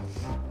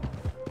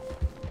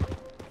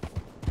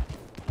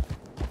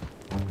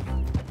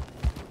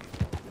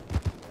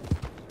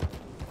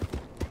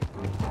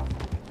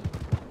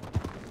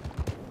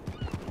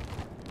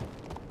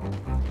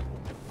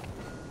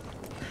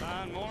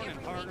 Fine morning,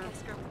 partner.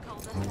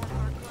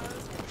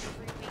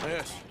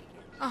 Yes.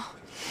 Oh.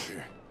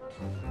 Here.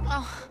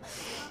 Oh.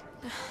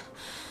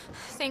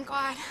 Thank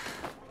God.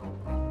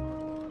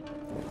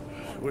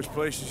 Which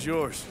place is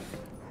yours?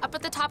 Up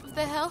at the top of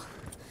the hill.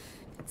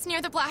 It's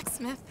near the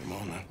blacksmith. Come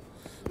on now.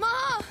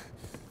 Mom!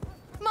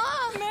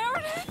 Mom!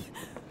 Meredith!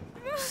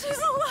 She's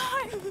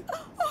alive!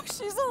 Oh,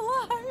 she's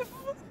alive!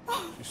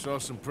 You saw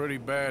some pretty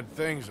bad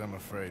things, I'm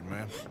afraid,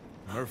 man.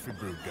 Murphy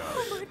Brood guys.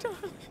 Oh, my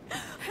darling.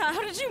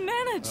 How did you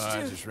manage to?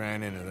 I just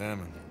ran into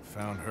them and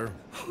found her.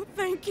 Oh,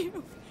 thank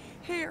you.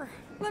 Here,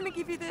 let me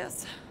give you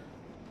this.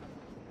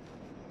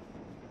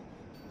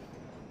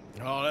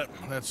 Oh,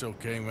 that's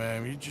okay,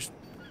 ma'am. You just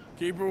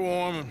keep her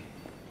warm and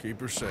keep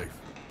her safe.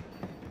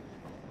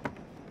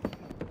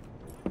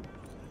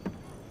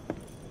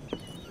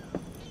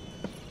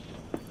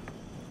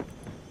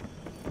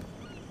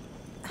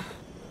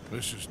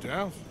 Mrs.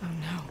 Downs? Oh,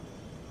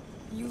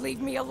 no. You leave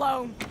me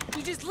alone.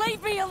 You just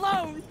leave me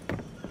alone.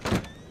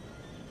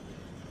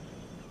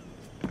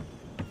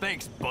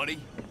 Thanks, buddy.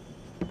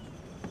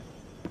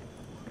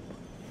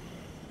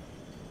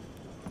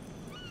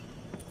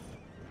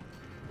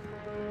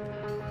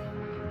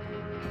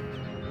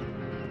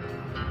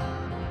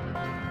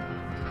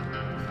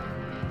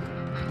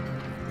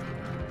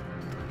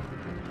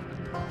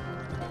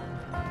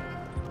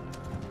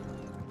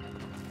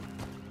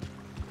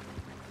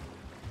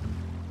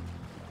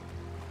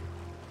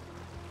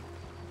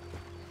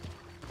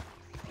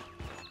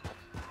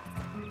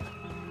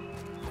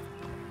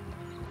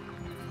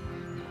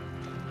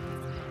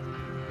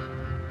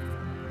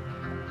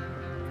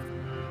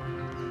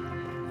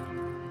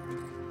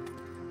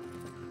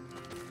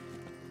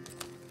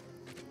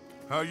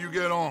 How you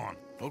get on?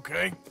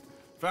 Okay.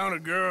 Found a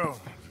girl.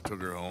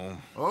 Took her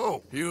home.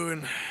 Oh. You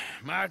and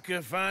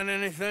Micah find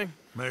anything?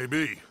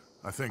 Maybe.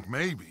 I think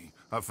maybe.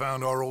 I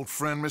found our old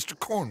friend, Mr.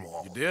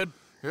 Cornwall. You did?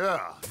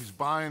 Yeah, he's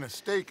buying a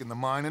stake in the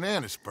mine in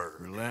Annesburg.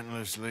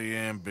 Relentlessly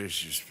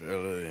ambitious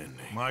fella, isn't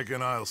he? Mike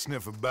and I'll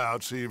sniff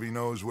about, see if he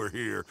knows we're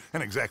here,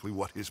 and exactly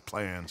what his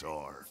plans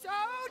are. So,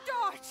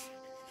 Dutch,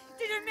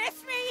 did you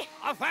miss me?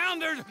 I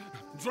found her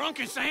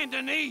drunk in Saint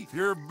Denis.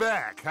 You're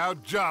back. How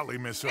jolly,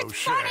 Miss It's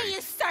O'Shea. funny,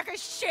 you suck of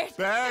shit.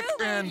 Back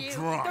Who are and you?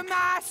 drunk. The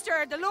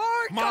Master, the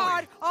Lord Molly,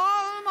 God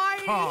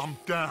Almighty. calm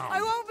down. I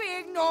won't be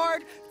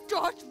ignored.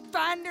 Dutch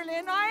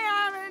Vanderlyn, I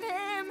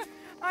am him.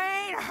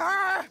 I ain't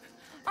her.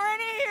 Or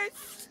any of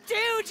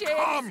your stooges.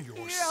 Calm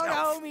You yourself. don't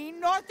owe me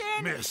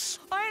nothing. Miss.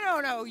 I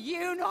don't owe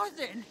you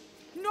nothing.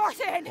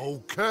 Nothing.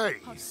 Okay.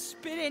 I'll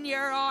spit in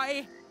your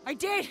eye. I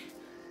did.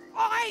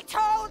 I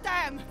told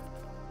them.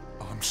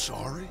 I'm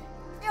sorry?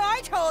 Yeah,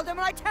 I told them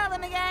and I tell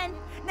them again.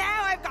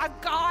 Now I've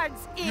got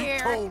God's ear. You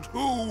told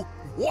who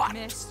what?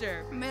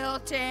 Mr.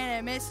 Milton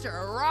and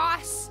Mr.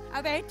 Ross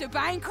about the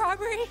bank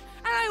robbery,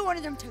 and I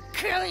wanted them to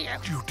kill you.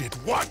 You did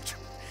what?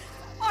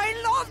 I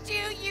loved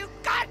you, you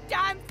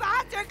goddamn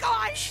bastard! Go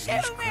on, shoot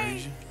me!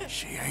 Crazy.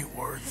 She ain't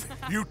worth it.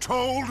 You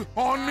told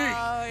on me.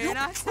 Oh, you're You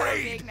not so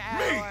betrayed big now,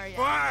 me. are you?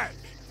 Fine.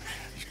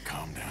 Just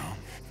calm down.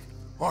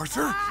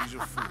 Arthur, She's a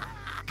fool.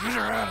 Get her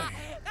out of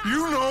here.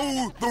 you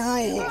know the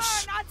Oh,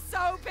 rules. not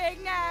so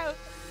big now.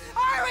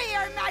 Are we,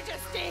 Your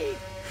Majesty?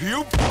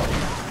 You...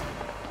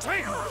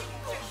 Damn!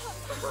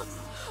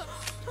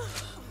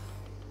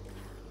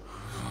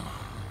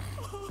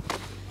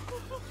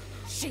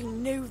 She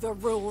knew the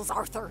rules,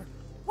 Arthur.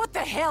 What the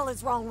hell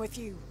is wrong with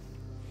you?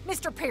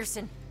 Mr.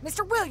 Pearson,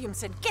 Mr.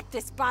 Williamson, get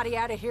this body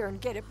out of here and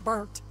get it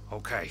burnt.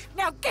 Okay.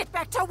 Now get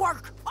back to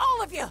work,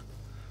 all of you!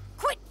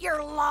 Quit your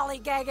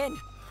lollygagging!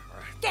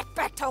 Get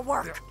back to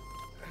work!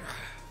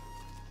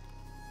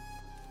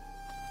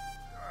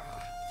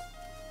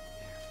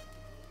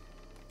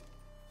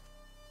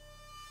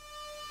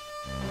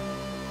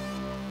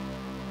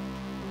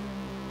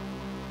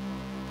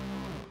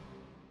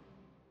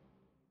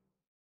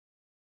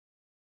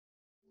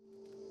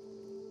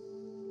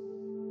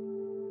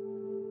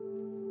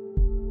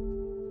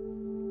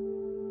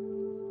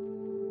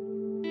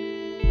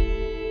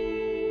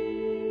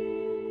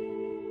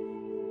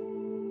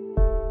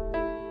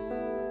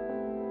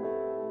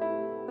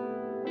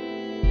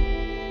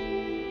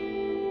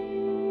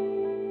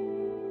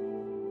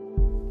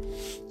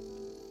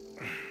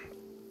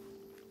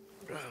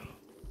 You're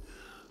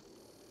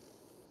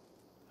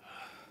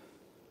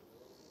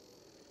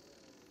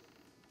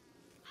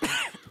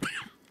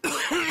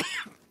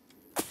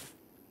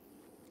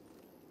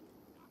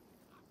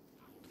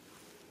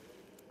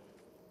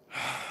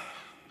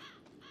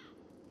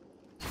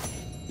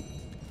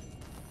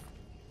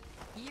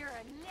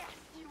a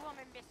nasty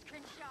woman, Miss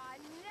Crenshaw.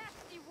 A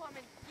nasty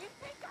woman. You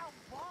think I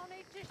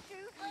wanted to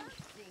shoot her? You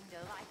seem to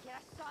like it. I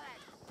saw that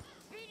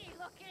beady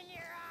look in your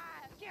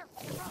eye. You're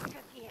drunk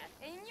again.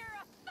 And you're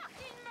a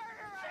fucking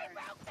murderer. She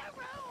broke the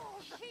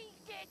rules. She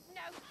did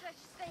no such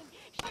thing.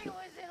 She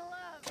was in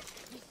love.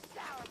 You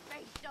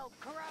sour-faced old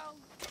crow.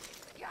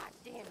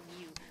 Goddamn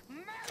you.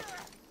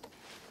 Murderer!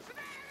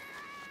 Murderer!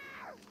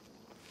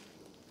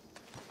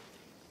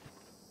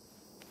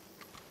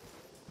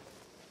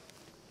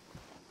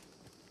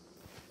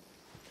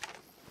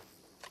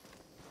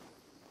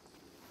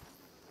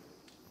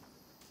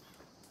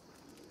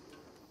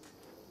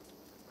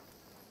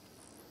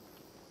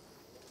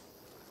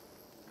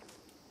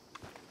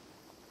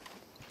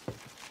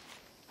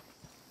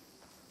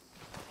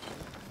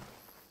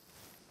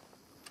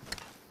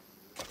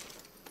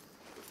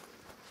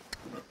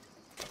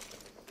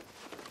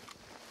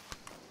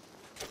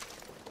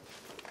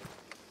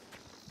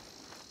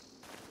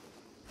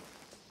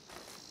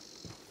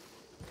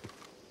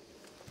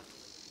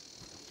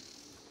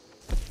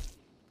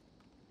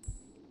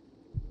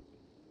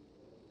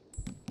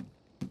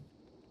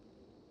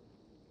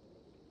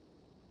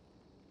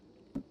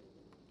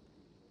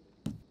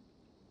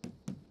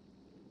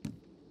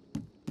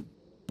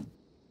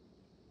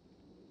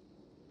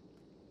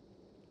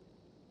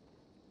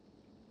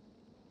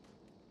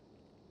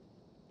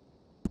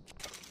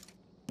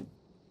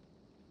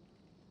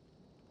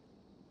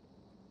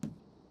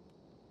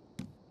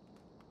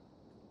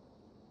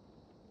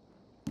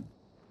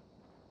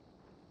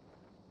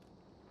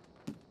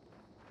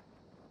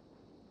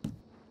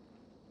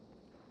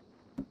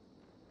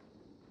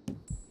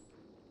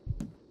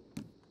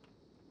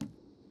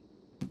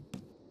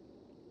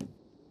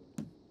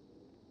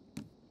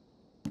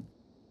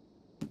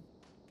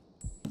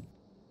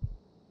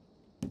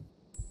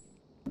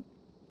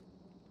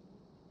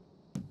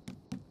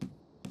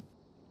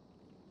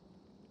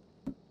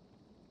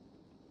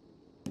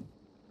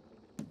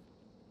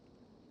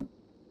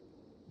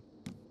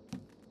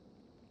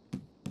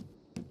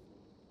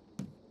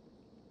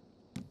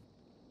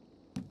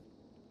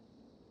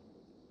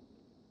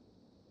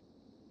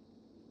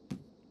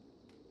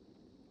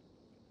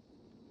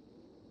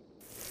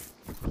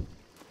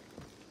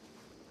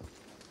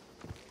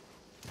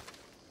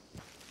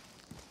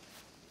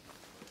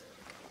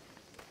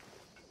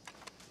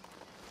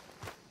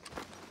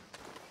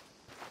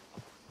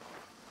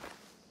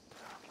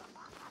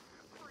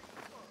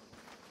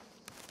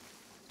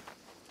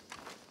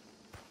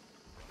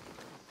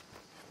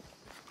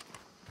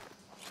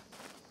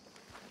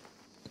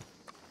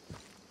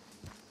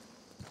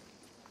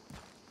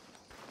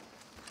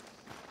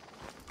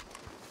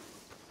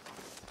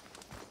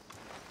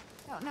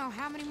 Don't know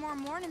how many more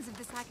mornings of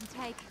this I can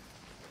take.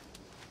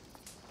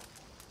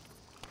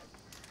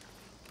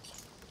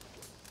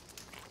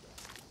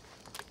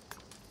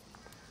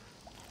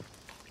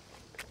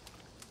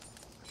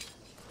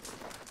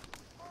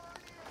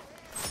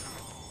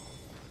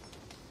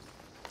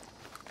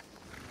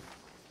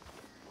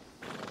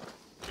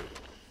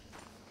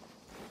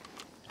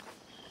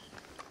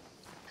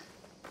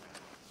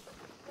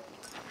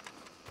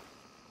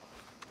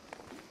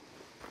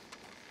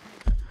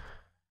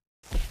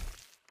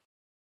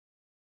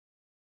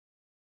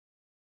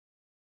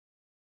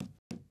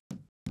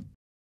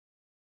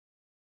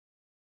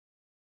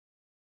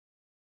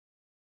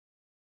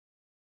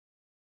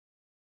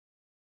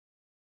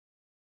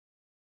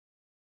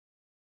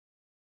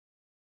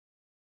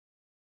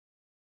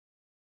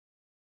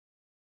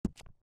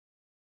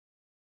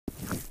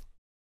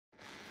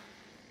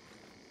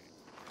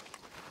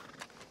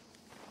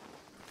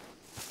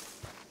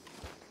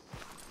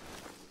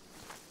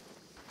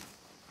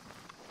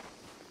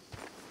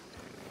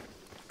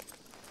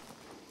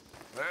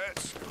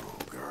 Let's go,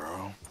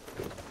 girl.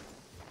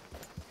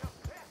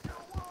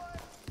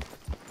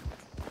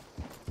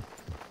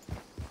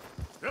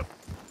 Yep.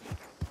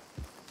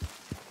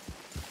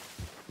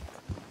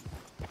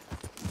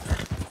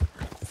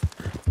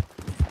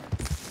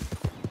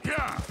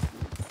 Yeah.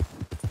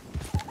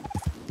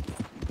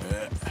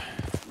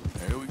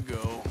 There we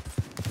go.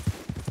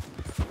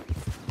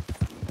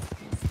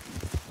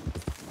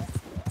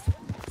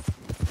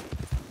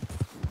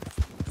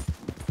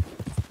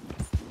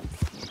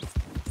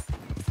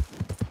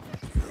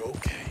 You're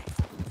okay.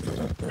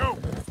 Go.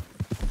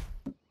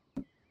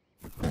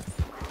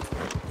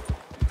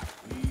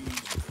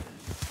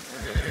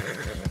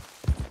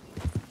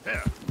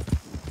 Yeah.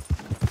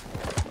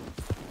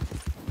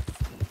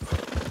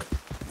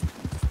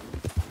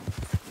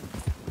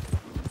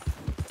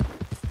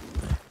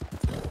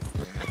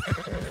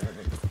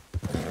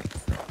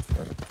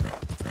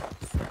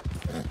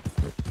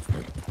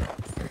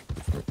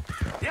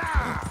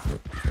 Yeah!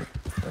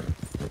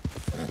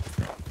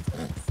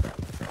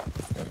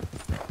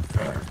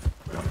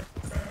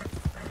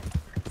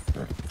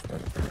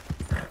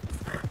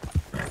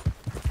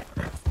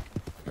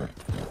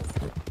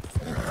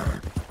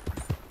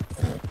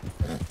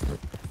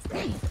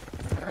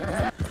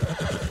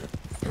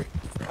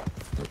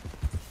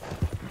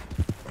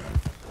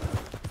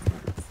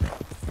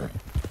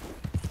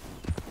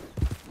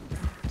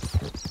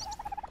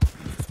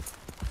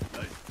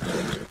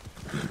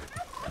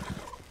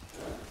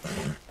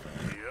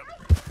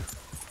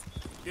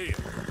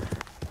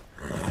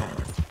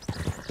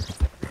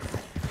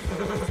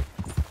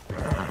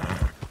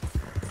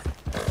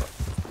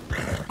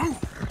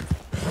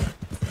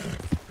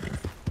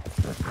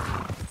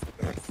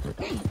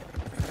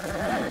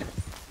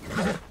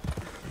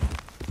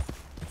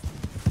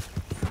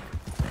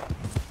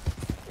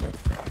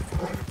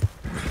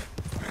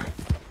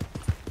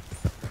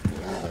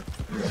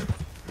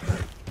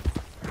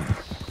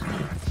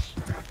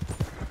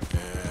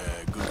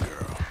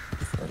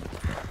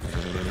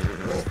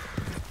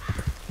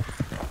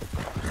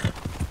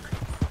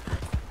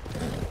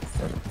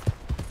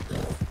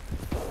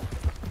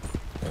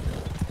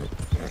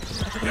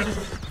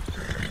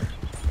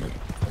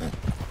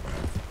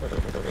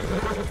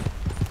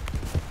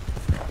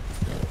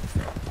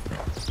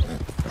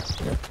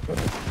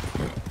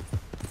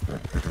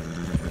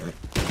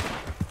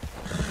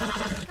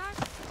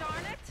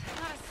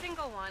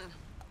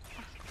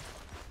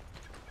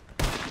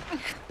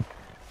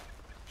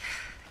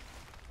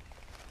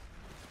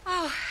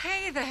 Oh,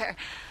 hey there.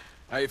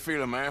 How you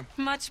feeling, ma'am?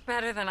 Much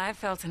better than I've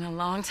felt in a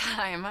long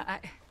time.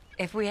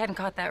 If we hadn't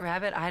caught that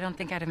rabbit, I don't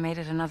think I'd have made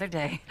it another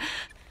day.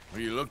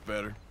 Well, you look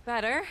better.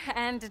 Better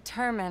and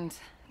determined,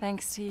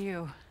 thanks to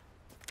you.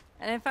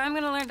 And if I'm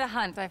gonna learn to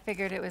hunt, I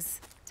figured it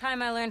was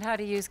time I learned how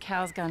to use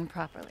Cal's gun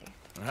properly.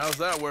 And how's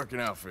that working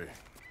out for you?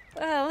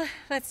 Well,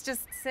 let's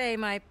just say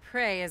my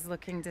prey is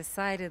looking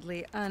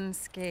decidedly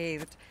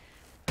unscathed.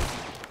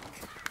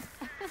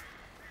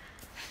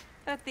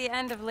 But the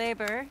end of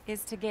labor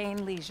is to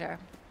gain leisure.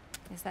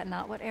 Is that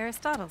not what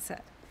Aristotle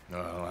said?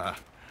 Well,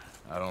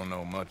 I don't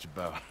know much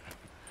about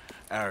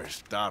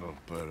Aristotle,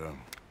 but,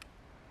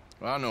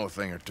 well, I know a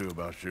thing or two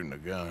about shooting a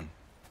gun.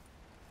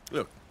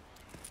 Look,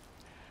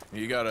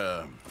 you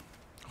gotta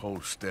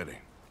hold steady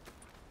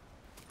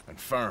and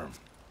firm,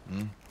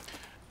 hmm?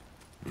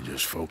 You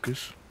just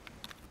focus,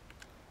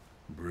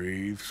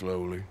 breathe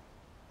slowly,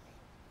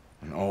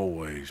 and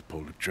always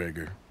pull the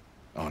trigger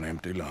on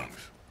empty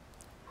lungs.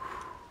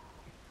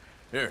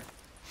 Here,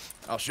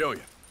 I'll show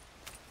you.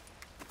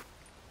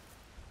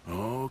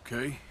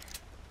 Okay.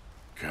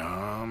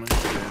 Calm and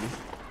steady.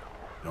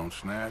 Don't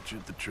snatch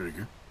at the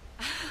trigger.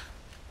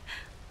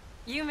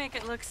 You make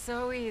it look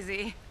so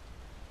easy.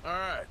 All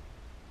right.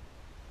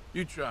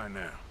 You try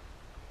now.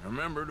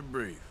 Remember to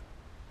breathe.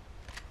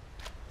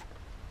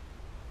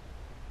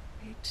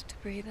 Wait to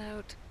breathe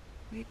out.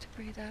 Wait to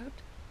breathe out.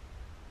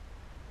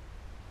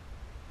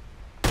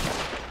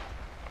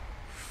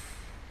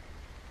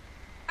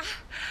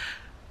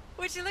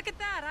 Would you look at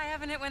that? I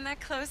haven't hit one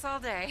that close all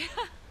day.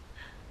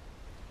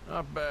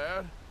 Not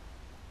bad.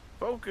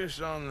 Focus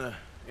on the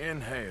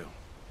inhale.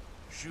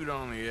 Shoot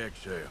on the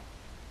exhale.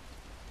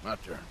 My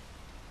turn.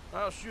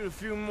 I'll shoot a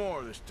few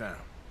more this time.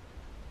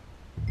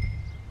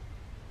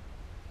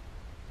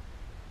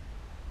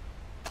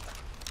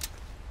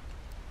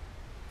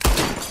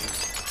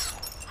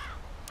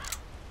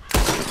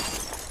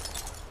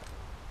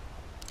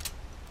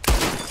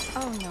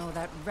 Oh no,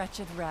 that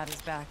wretched rat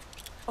is back.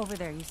 Over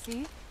there, you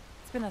see?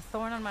 It's been a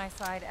thorn on my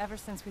side ever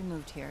since we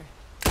moved here.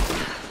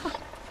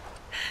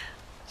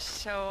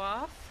 Show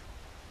off?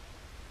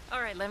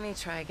 All right, let me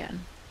try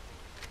again.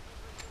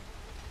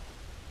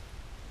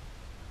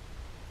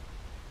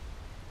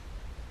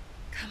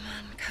 Come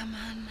on, come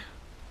on.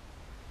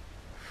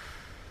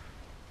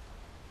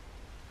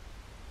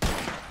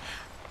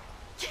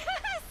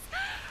 Yes!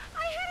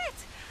 I hit it!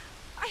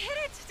 I hit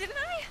it, didn't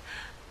I?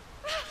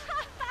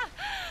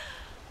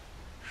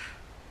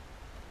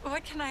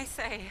 What can I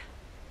say?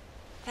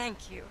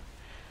 Thank you.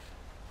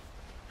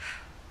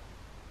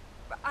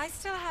 I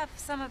still have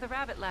some of the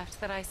rabbit left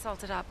that I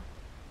salted up.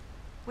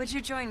 Would you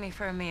join me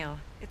for a meal?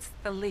 It's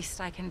the least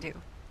I can do.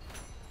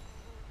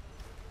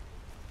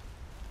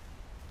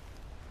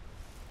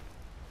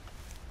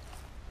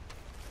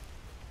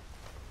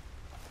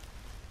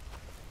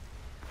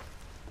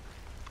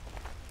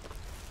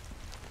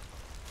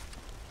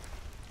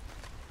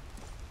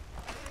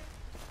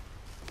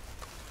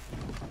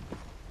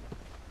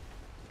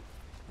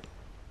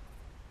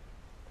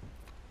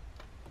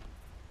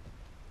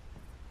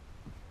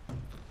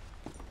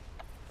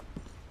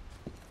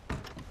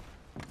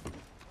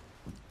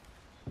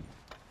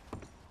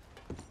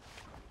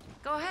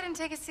 Go ahead and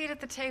take a seat at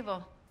the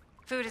table.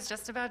 Food is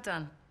just about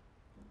done.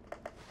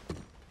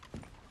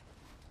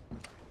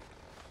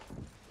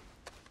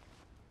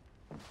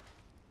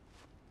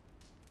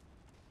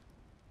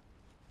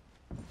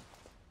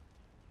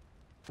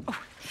 Oh.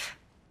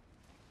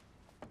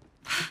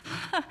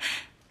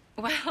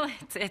 Well,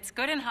 it's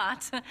good and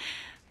hot.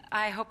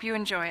 I hope you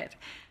enjoy it.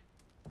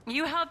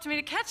 You helped me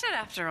to catch it,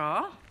 after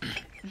all.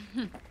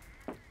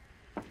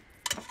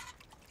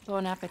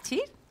 Bon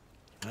appetit.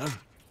 Huh?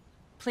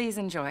 Please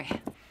enjoy.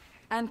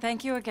 And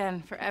thank you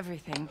again for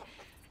everything.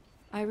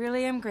 I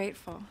really am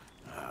grateful.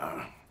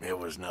 It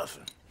was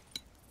nothing.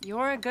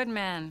 You're a good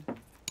man.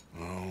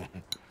 Oh,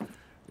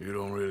 you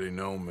don't really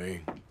know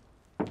me.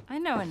 I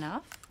know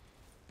enough.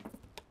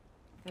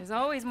 There's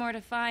always more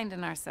to find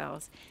in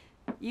ourselves.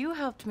 You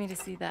helped me to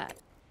see that.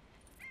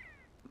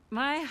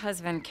 My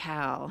husband,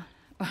 Cal,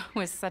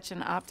 was such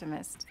an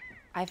optimist.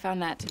 I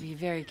found that to be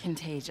very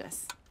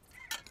contagious.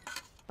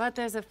 But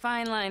there's a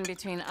fine line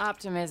between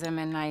optimism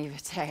and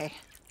naivete.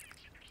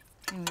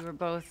 And we were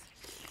both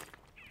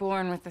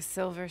born with a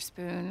silver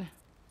spoon.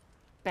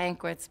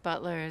 Banquets,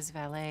 butlers,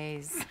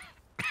 valets.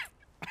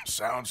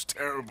 Sounds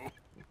terrible.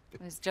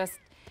 It was just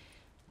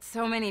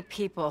so many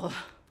people,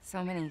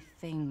 so many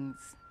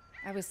things.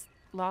 I was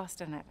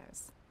lost in it. I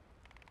was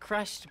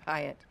crushed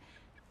by it.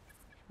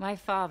 My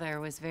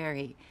father was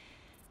very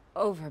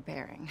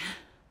overbearing.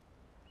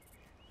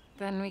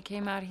 Then we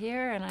came out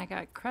here and I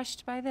got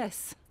crushed by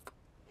this.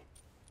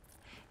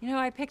 You know,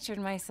 I pictured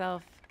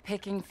myself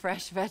picking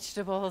fresh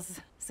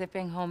vegetables,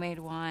 sipping homemade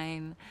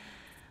wine,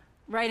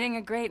 writing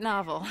a great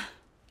novel.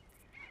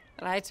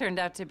 But I turned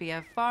out to be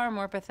a far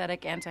more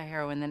pathetic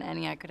anti-heroine than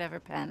any I could ever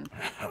pen.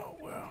 Oh,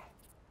 well.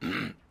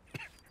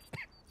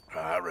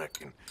 I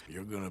reckon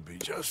you're gonna be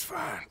just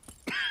fine.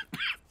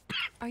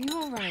 Are you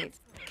all right?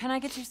 Can I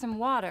get you some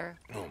water?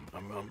 No,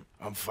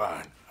 I'm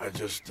fine. I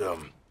just,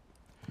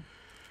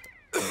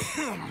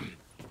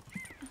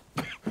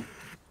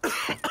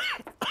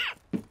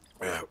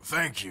 yeah,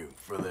 thank you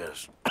for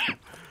this.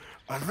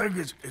 I think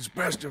it's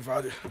best if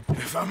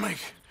I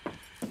make...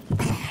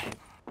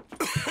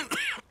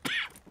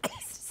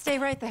 Stay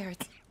right there.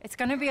 It's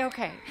gonna be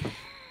okay.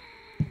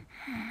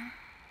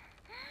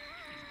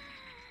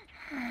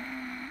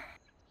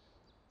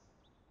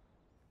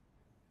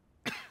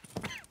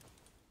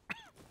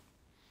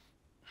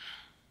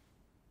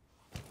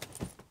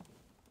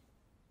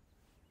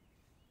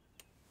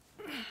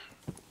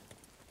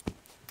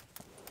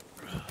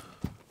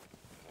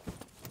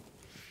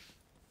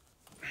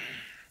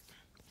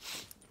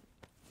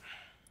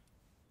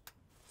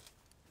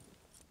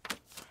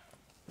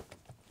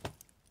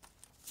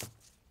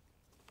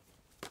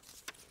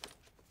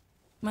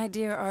 My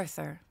dear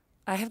Arthur,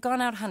 I have gone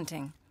out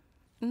hunting.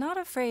 Not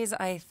a phrase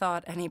I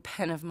thought any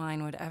pen of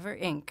mine would ever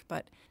ink,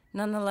 but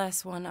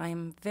nonetheless one I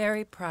am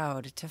very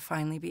proud to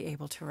finally be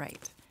able to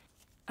write.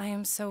 I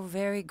am so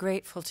very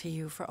grateful to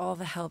you for all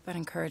the help and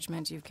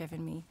encouragement you've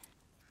given me.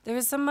 There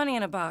is some money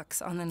in a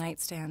box on the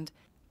nightstand.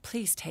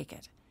 Please take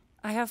it.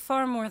 I have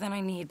far more than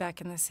I need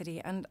back in the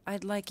city, and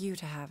I'd like you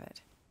to have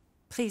it.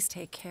 Please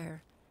take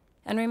care,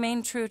 and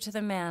remain true to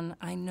the man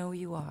I know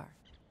you are.